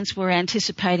participants were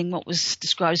anticipating what was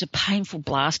described as a painful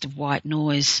blast of white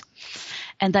noise,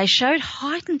 and they showed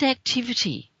heightened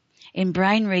activity in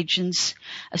brain regions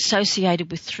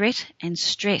associated with threat and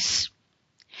stress.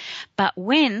 But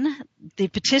when the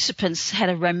participants had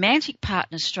a romantic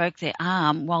partner stroke their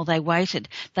arm while they waited,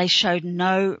 they showed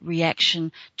no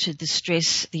reaction to the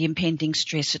stress, the impending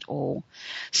stress at all.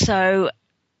 So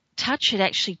touch had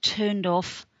actually turned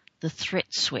off the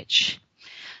threat switch.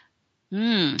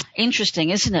 Interesting,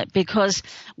 isn't it? Because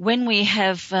when we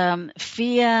have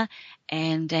fear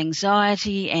and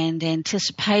anxiety and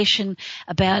anticipation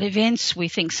about events, we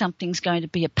think something's going to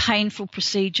be a painful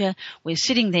procedure. We're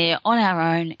sitting there on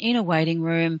our own in a waiting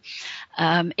room.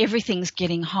 Everything's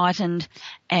getting heightened,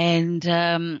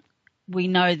 and we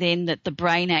know then that the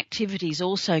brain activity is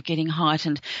also getting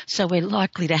heightened, so we're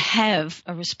likely to have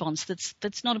a response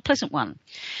that's not a pleasant one.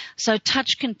 So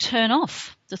touch can turn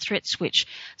off the threat switch.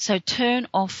 So turn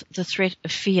off the threat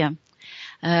of fear.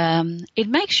 It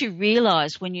makes you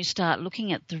realize when you start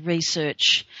looking at the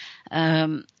research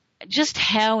just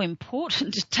how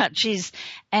important touch is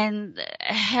and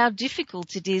how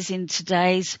difficult it is in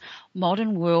today's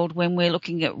modern world when we're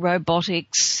looking at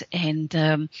robotics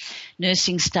and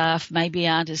nursing staff maybe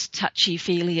aren't as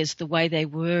touchy-feely as the way they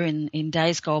were in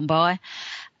days gone by.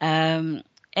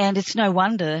 And it's no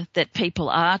wonder that people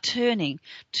are turning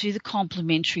to the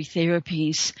complementary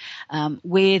therapies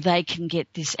where they can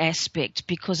get this aspect,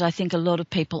 because I think a lot of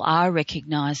people are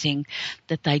recognising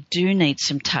that they do need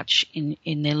some touch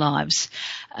in their lives.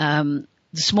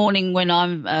 This morning when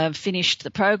I'm finished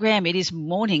the program, it is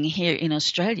morning here in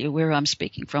Australia where I'm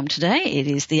speaking from today. It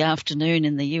is the afternoon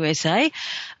in the USA,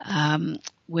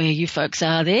 where you folks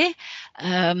are there.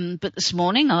 But this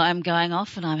morning I'm going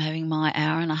off and I'm having my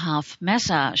 1.5-hour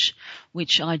massage,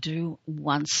 which I do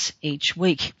once each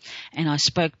week. And I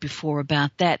spoke before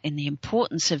about that and the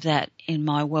importance of that in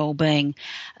my well-being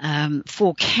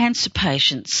for cancer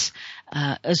patients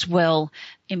as well.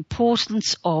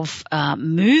 Importance of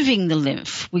moving the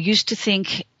lymph. We used to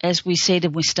think, as we said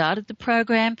when we started the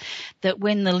program, that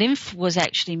when the lymph was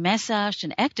actually massaged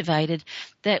and activated,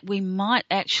 that we might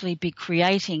actually be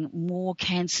creating more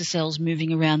cancer cells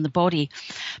moving around the body.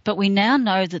 But we now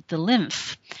know that the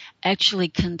lymph actually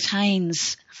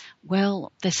contains,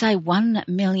 well, they say 1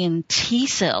 million T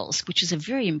cells, which is a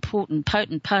very important,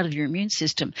 potent part of your immune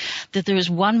system, that there is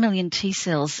 1 million T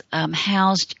cells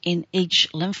housed in each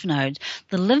lymph node.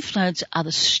 The lymph nodes are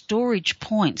the storage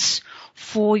points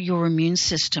for your immune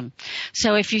system.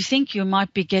 So if you think you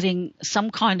might be getting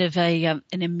some kind of an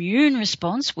immune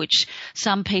response, which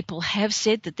some people have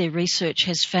said that their research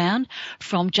has found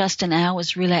from just an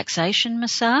hour's relaxation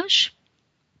massage,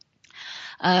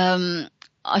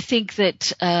 I think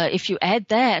that if you add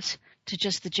that to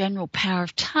just the general power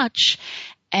of touch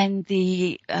and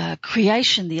the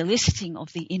creation, the eliciting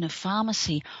of the inner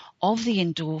pharmacy of the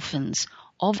endorphins,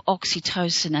 of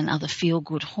oxytocin and other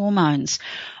feel-good hormones,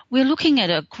 we're looking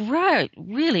at a great,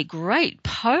 really great,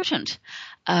 potent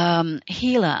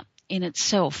healer in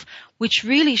itself, which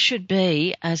really should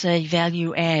be as a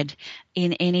value add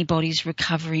in anybody's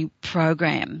recovery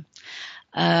program.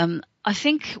 I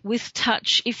think with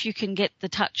touch, if you can get the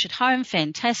touch at home,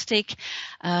 fantastic.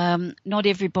 Not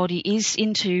everybody is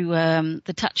into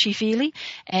the touchy-feely,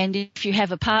 and if you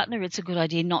have a partner, it's a good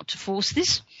idea not to force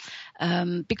this.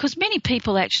 Because many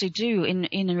people actually do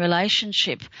in a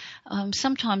relationship.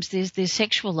 Sometimes their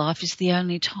sexual life is the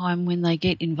only time when they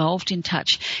get involved in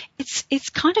touch. It's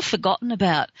kind of forgotten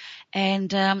about.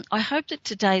 And I hope that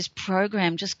today's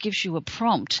program just gives you a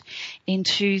prompt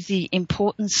into the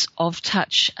importance of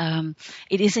touch.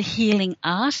 It is a healing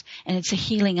art, and it's a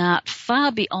healing art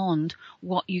far beyond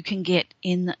what you can get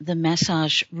in the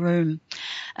massage room.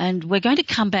 And we're going to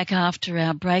come back after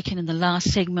our break, and in the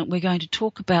last segment we're going to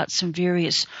talk about some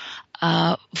various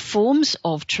forms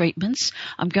of treatments.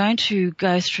 I'm going to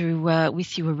go through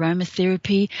with you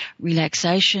aromatherapy,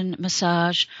 relaxation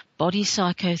massage, body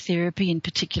psychotherapy, in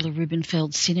particular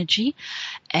Rubenfeld synergy,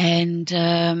 and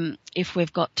if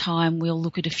we've got time we'll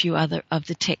look at a few other of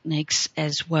the techniques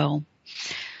as well.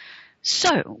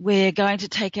 So we're going to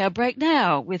take our break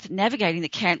now with Navigating the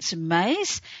Cancer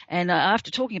Maze. And after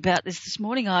talking about this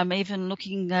morning, I'm even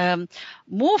looking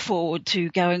more forward to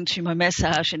going to my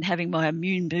massage and having my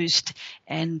immune boost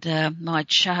and my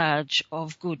charge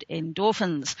of good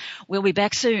endorphins. We'll be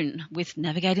back soon with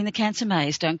Navigating the Cancer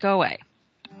Maze. Don't go away.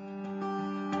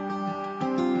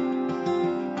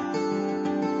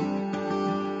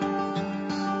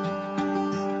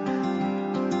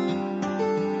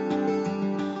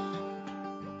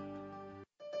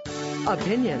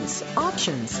 Opinions,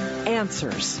 options,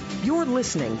 answers. You're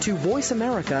listening to Voice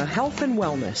America Health and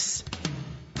Wellness.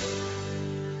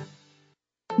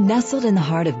 Nestled in the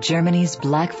heart of Germany's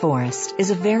Black Forest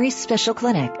is a very special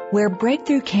clinic where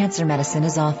breakthrough cancer medicine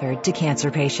is offered to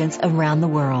cancer patients around the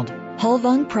world.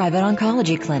 Hulvung Private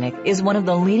Oncology Clinic is one of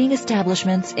the leading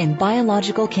establishments in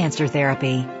biological cancer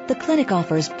therapy. The clinic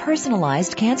offers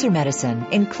personalized cancer medicine,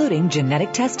 including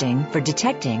genetic testing for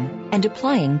detecting and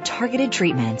applying targeted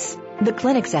treatments. The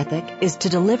clinic's ethic is to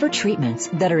deliver treatments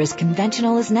that are as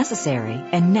conventional as necessary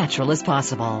and natural as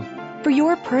possible. For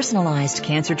your personalized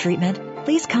cancer treatment,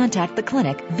 please contact the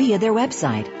clinic via their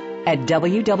website at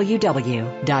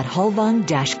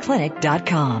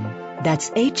www.hulvung-clinic.com. That's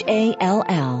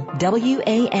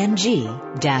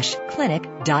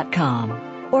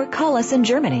HALLWANG-clinic.com. Or call us in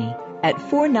Germany at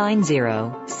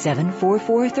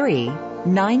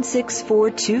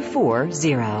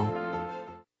 490-7443-96440.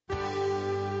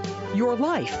 Your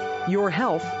life, your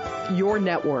health, your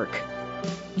network.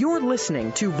 You're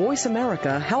listening to Voice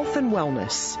America Health and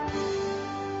Wellness.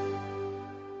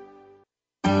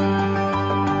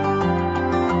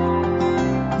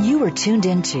 You are tuned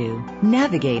into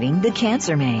Navigating the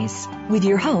Cancer Maze with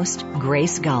your host,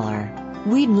 Grace Goller.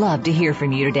 We'd love to hear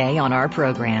from you today on our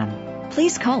program.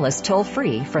 Please call us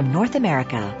toll-free from North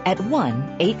America at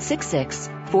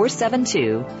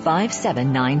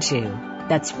 1-866-472-5792.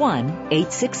 That's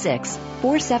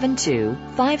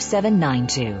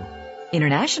 1-866-472-5792.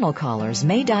 International callers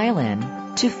may dial in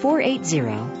to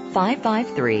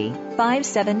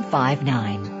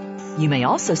 480-553-5759. You may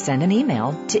also send an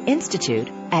email to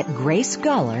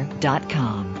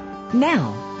institute@gracegollar.com.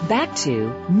 Now, back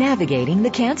to Navigating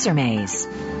the Cancer Maze.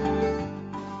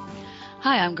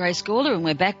 Hi, I'm Grace Gawler, and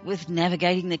we're back with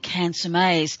Navigating the Cancer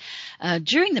Maze.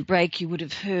 During the break, you would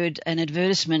have heard an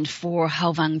advertisement for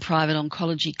Halvang Private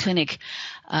Oncology Clinic,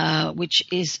 which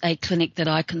is a clinic that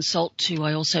I consult to.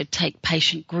 I also take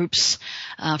patient groups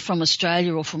from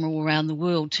Australia or from all around the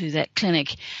world to that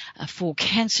clinic for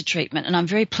cancer treatment. And I'm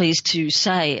very pleased to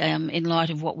say, in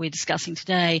light of what we're discussing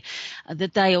today,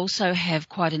 that they also have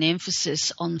quite an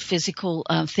emphasis on physical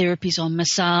therapies, on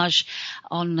massage,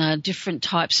 on different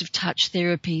types of touch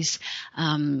therapies,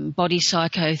 body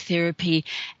psychotherapy,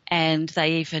 and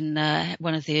they even,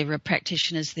 one of their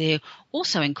practitioners there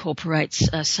also incorporates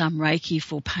some Reiki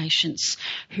for patients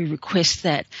who request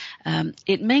that.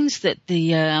 It means that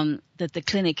the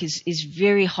clinic is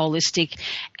very holistic,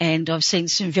 and I've seen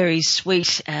some very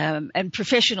sweet and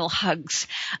professional hugs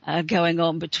going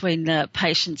on between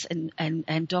patients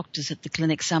and doctors at the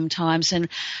clinic sometimes. And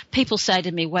people say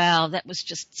to me, wow, that was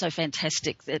just so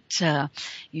fantastic that,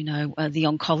 the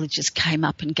oncologist came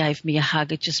up and gave me a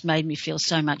hug. It just made me feel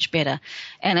so much better.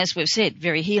 And as we've said,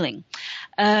 very healing.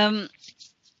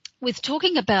 With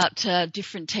talking about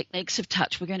different techniques of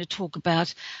touch, we're going to talk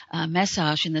about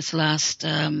massage in this last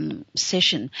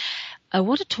session. I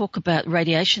want to talk about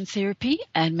radiation therapy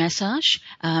and massage.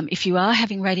 If you are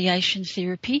having radiation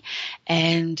therapy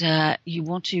and you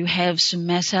want to have some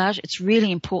massage, it's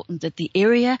really important that the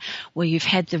area where you've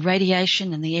had the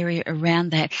radiation and the area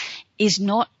around that is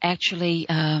not actually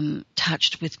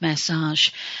touched with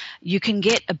massage. You can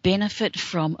get a benefit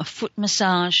from a foot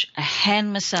massage, a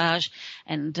hand massage,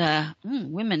 and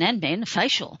women and men,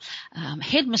 facial.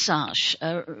 Head massage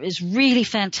is really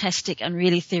fantastic and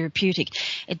really therapeutic.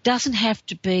 It doesn't have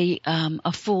to be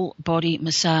a full body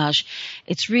massage.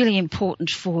 It's really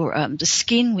important for the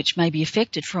skin, which may be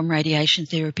affected from radiation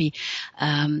therapy,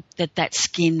 that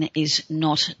skin is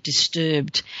not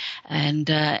disturbed.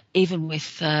 And even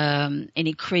with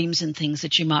any creams and things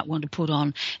that you might want to put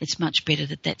on, it's much better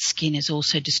that skin is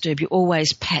also disturbed. You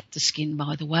always pat the skin,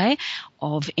 by the way,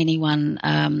 of anyone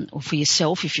or for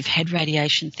yourself if you've had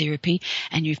radiation therapy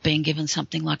and you've been given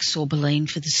something like sorbeline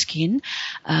for the skin.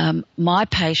 My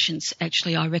patients,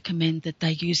 actually, I recommend that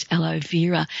they use aloe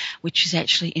vera, which is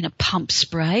actually in a pump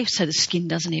spray, so the skin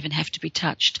doesn't even have to be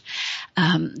touched.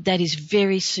 That is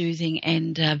very soothing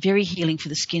and very healing for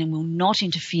the skin and will not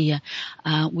interfere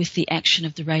with the action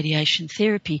of the radiation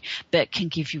therapy, but can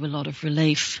give you a lot of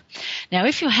relief. Now,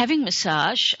 if you're having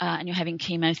massage and you're having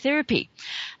chemotherapy,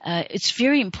 it's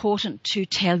very important to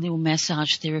tell your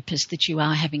massage therapist that you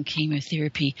are having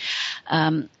chemotherapy.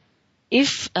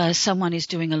 If someone is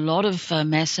doing a lot of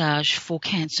massage for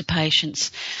cancer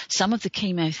patients, some of the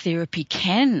chemotherapy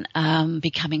can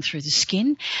be coming through the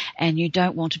skin, and you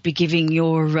don't want to be giving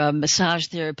your massage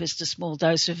therapist a small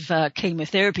dose of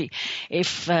chemotherapy.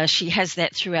 If she has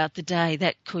that throughout the day,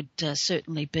 that could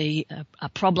certainly be a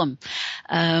problem.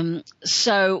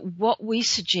 So what we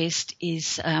suggest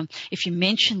is, if you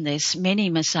mention this, many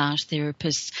massage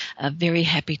therapists are very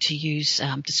happy to use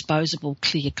disposable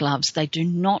clear gloves. They do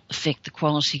not affect the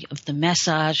quality of the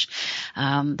massage.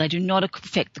 They do not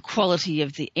affect the quality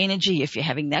of the energy if you're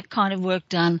having that kind of work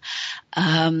done.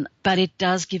 But it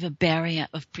does give a barrier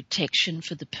of protection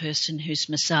for the person who's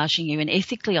massaging you. And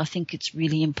ethically, I think it's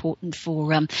really important for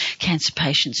cancer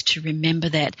patients to remember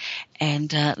that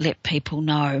and let people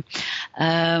know.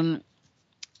 And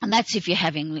that's if you're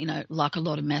having, like a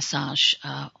lot of massage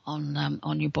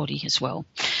on your body as well.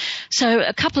 So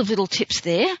a couple of little tips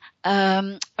there.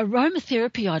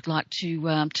 Aromatherapy I'd like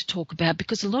to talk about,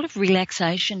 because a lot of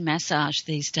relaxation massage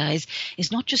these days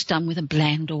is not just done with a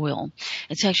bland oil.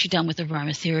 It's actually done with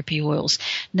aromatherapy oils.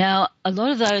 Now, a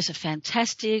lot of those are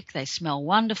fantastic. They smell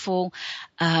wonderful.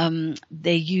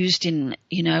 They're used in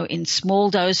small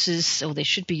doses, or they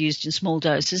should be used in small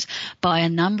doses by a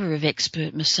number of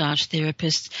expert massage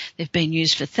therapists. They've been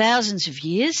used for thousands of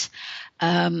years.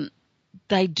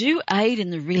 They do aid in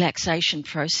the relaxation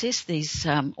process, these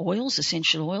oils,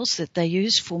 essential oils that they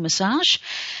use for massage.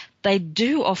 They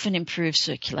do often improve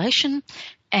circulation,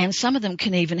 and some of them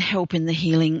can even help in the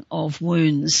healing of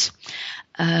wounds.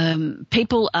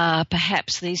 People are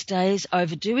perhaps these days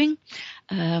overdoing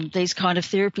these kind of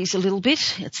therapies a little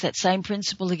bit. It's that same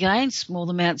principle again, small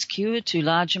amounts cure, too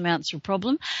large amounts are a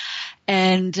problem.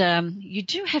 And you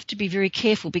do have to be very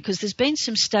careful, because there's been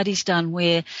some studies done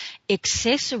where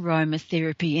excess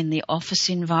aromatherapy in the office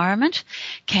environment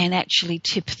can actually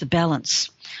tip the balance.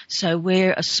 So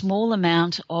where a small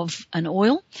amount of an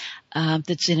oil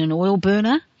that's in an oil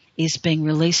burner is being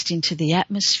released into the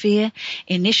atmosphere,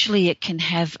 initially it can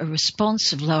have a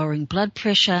response of lowering blood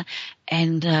pressure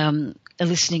and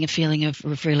eliciting a feeling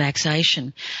of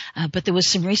relaxation. But there was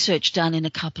some research done in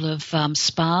a couple of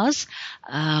spas.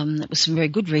 It was some very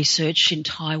good research in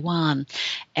Taiwan,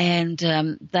 and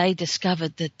they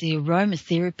discovered that the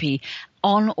aromatherapy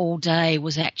on all day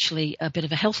was actually a bit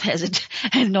of a health hazard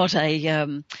and not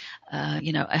a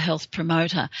health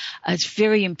promoter. It's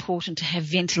very important to have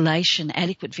ventilation,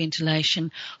 adequate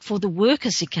ventilation for the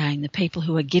workers again, the people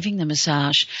who are giving the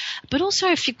massage. But also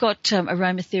if you've got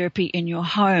aromatherapy in your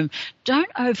home,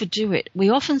 don't overdo it. We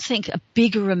often think a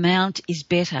bigger amount is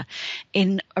better.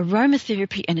 In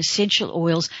aromatherapy and essential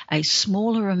oils, a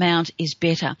smaller amount is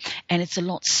better, and it's a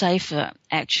lot safer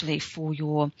actually for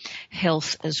your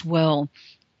health as well.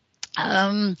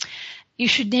 You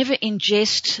should never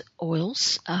ingest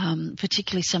oils,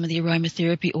 particularly some of the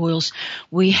aromatherapy oils.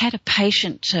 We had a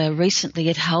patient recently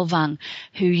at Halvang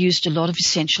who used a lot of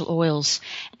essential oils,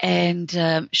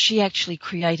 and she actually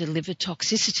created liver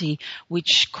toxicity,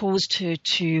 which caused her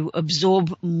to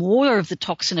absorb more of the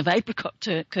toxin of apricot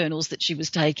kernels that she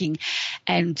was taking,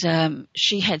 and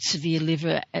she had severe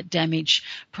liver damage,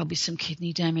 probably some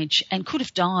kidney damage, and could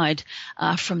have died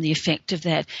from the effect of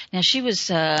that. Now she was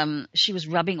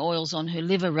rubbing oils on her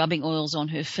liver, rubbing oils on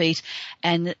her feet,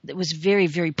 and it was very,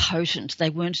 very potent. They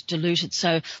weren't diluted.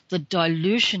 So the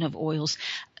dilution of oils,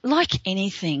 like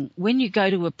anything, when you go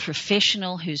to a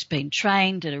professional who's been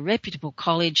trained at a reputable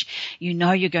college, you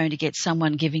know you're going to get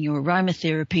someone giving you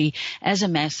aromatherapy as a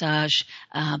massage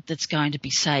that's going to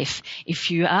be safe. If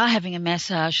you are having a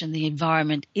massage and the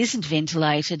environment isn't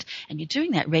ventilated and you're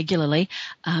doing that regularly,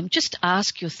 just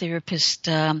ask your therapist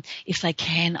if they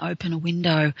can open a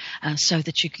window so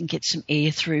that you can get some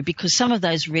air through, because some of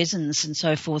those resins and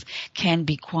so forth can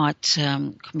be quite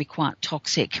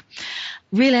toxic.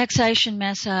 Relaxation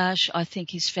massage, I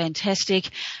think, is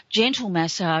fantastic. Gentle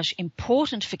massage,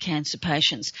 important for cancer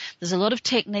patients. There's a lot of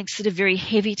techniques that are very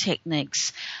heavy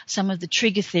techniques. Some of the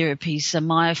trigger therapies,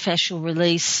 myofascial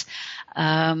release,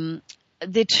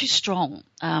 they're too strong.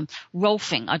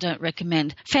 Rolfing, I don't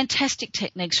recommend. Fantastic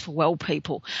techniques for well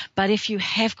people. But if you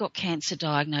have got cancer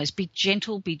diagnosed, be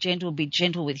gentle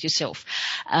with yourself.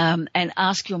 And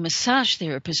ask your massage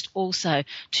therapist also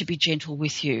to be gentle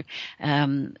with you.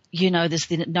 There's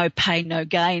the no pain, no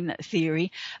gain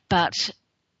theory, but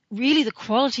really the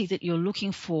quality that you're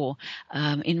looking for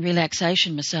in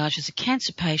relaxation massage as a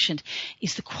cancer patient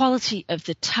is the quality of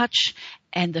the touch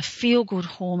and the feel-good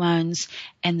hormones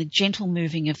and the gentle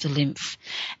moving of the lymph.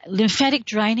 Lymphatic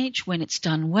drainage, when it's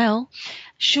done well,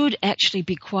 should actually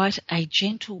be quite a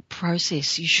gentle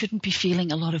process. You shouldn't be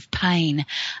feeling a lot of pain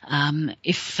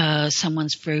if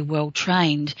someone's very well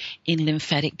trained in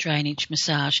lymphatic drainage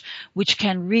massage, which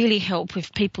can really help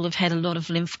if people have had a lot of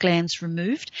lymph glands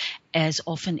removed, as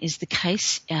often is the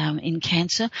case in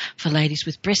cancer, for ladies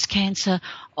with breast cancer,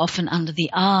 often under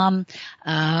the arm,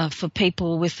 for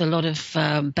people with a lot of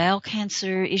bowel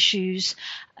cancer issues.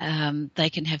 They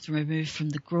can have them removed from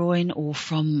the groin or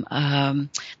from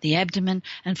the abdomen,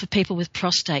 and for people with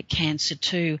prostate cancer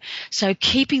too. So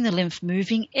keeping the lymph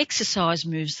moving, exercise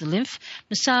moves the lymph.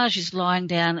 Massage is lying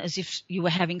down as if you were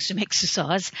having some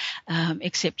exercise,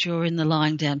 except you're in the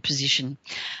lying down position.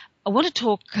 I want to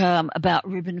talk about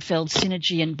Rubenfeld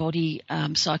synergy and body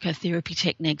psychotherapy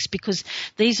techniques, because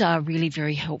these are really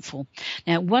very helpful.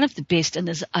 Now, one of the best, and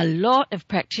there's a lot of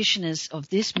practitioners of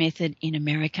this method in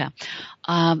America.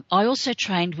 I also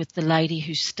trained with the lady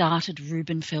who started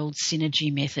Rubenfeld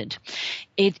synergy method.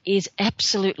 It is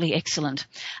absolutely excellent.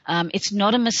 It's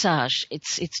not a massage.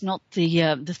 It's not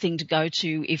the thing to go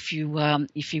to if you want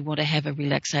to have a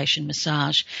relaxation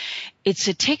massage. It's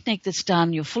a technique that's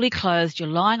done, you're fully clothed, you're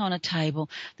lying on a table,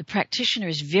 the practitioner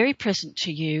is very present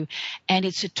to you, and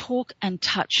it's a talk and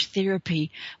touch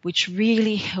therapy which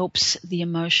really helps the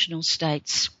emotional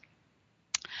states.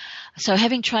 So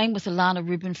having trained with Ilana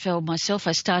Rubenfeld myself,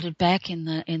 I started back in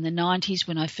the 90s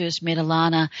when I first met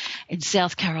Ilana in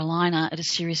South Carolina at a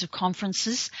series of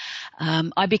conferences.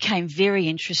 I became very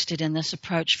interested in this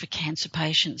approach for cancer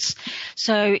patients.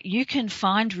 So you can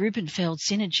find Rubenfeld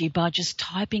Synergy by just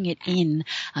typing it in.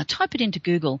 Type it into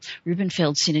Google,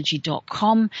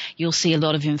 rubenfeldsynergy.com. You'll see a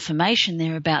lot of information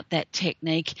there about that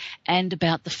technique and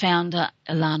about the founder,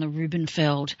 Ilana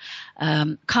Rubenfeld.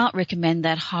 Can't recommend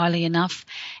that highly enough.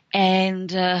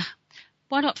 And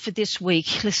why not for this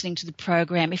week, listening to the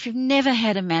program, if you've never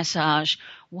had a massage,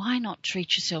 why not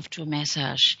treat yourself to a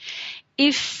massage?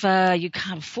 If you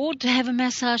can't afford to have a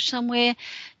massage somewhere,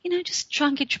 just try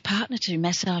and get your partner to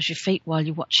massage your feet while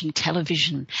you're watching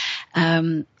television.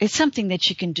 It's something that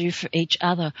you can do for each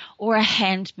other, or a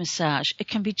hand massage. It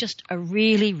can be just a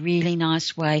really, really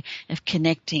nice way of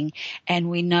connecting, and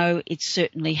we know it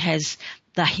certainly has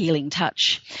the healing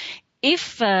touch.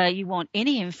 If you want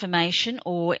any information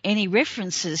or any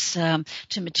references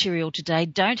to material today,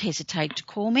 don't hesitate to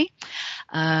call me.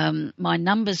 My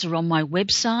numbers are on my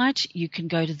website. You can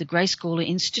go to the Grace Gawler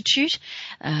Institute.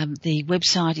 The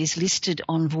website is listed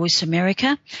on Voice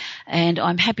America, and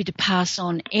I'm happy to pass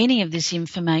on any of this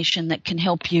information that can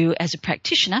help you as a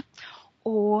practitioner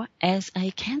or as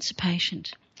a cancer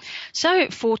patient. So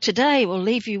for today, we'll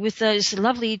leave you with those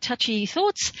lovely, touchy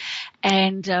thoughts,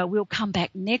 and we'll come back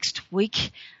next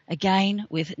week again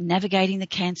with Navigating the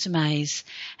Cancer Maze.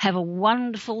 Have a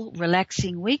wonderful,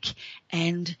 relaxing week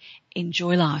and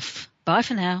enjoy life. Bye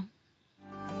for now.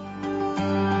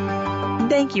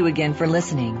 Thank you again for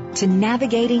listening to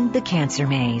Navigating the Cancer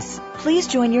Maze. Please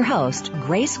join your host,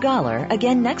 Grace Gawler,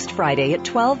 again next Friday at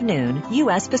 12 noon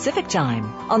U.S. Pacific Time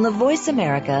on the Voice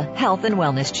America Health and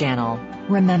Wellness Channel.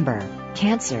 Remember,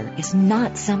 cancer is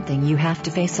not something you have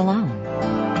to face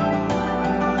alone.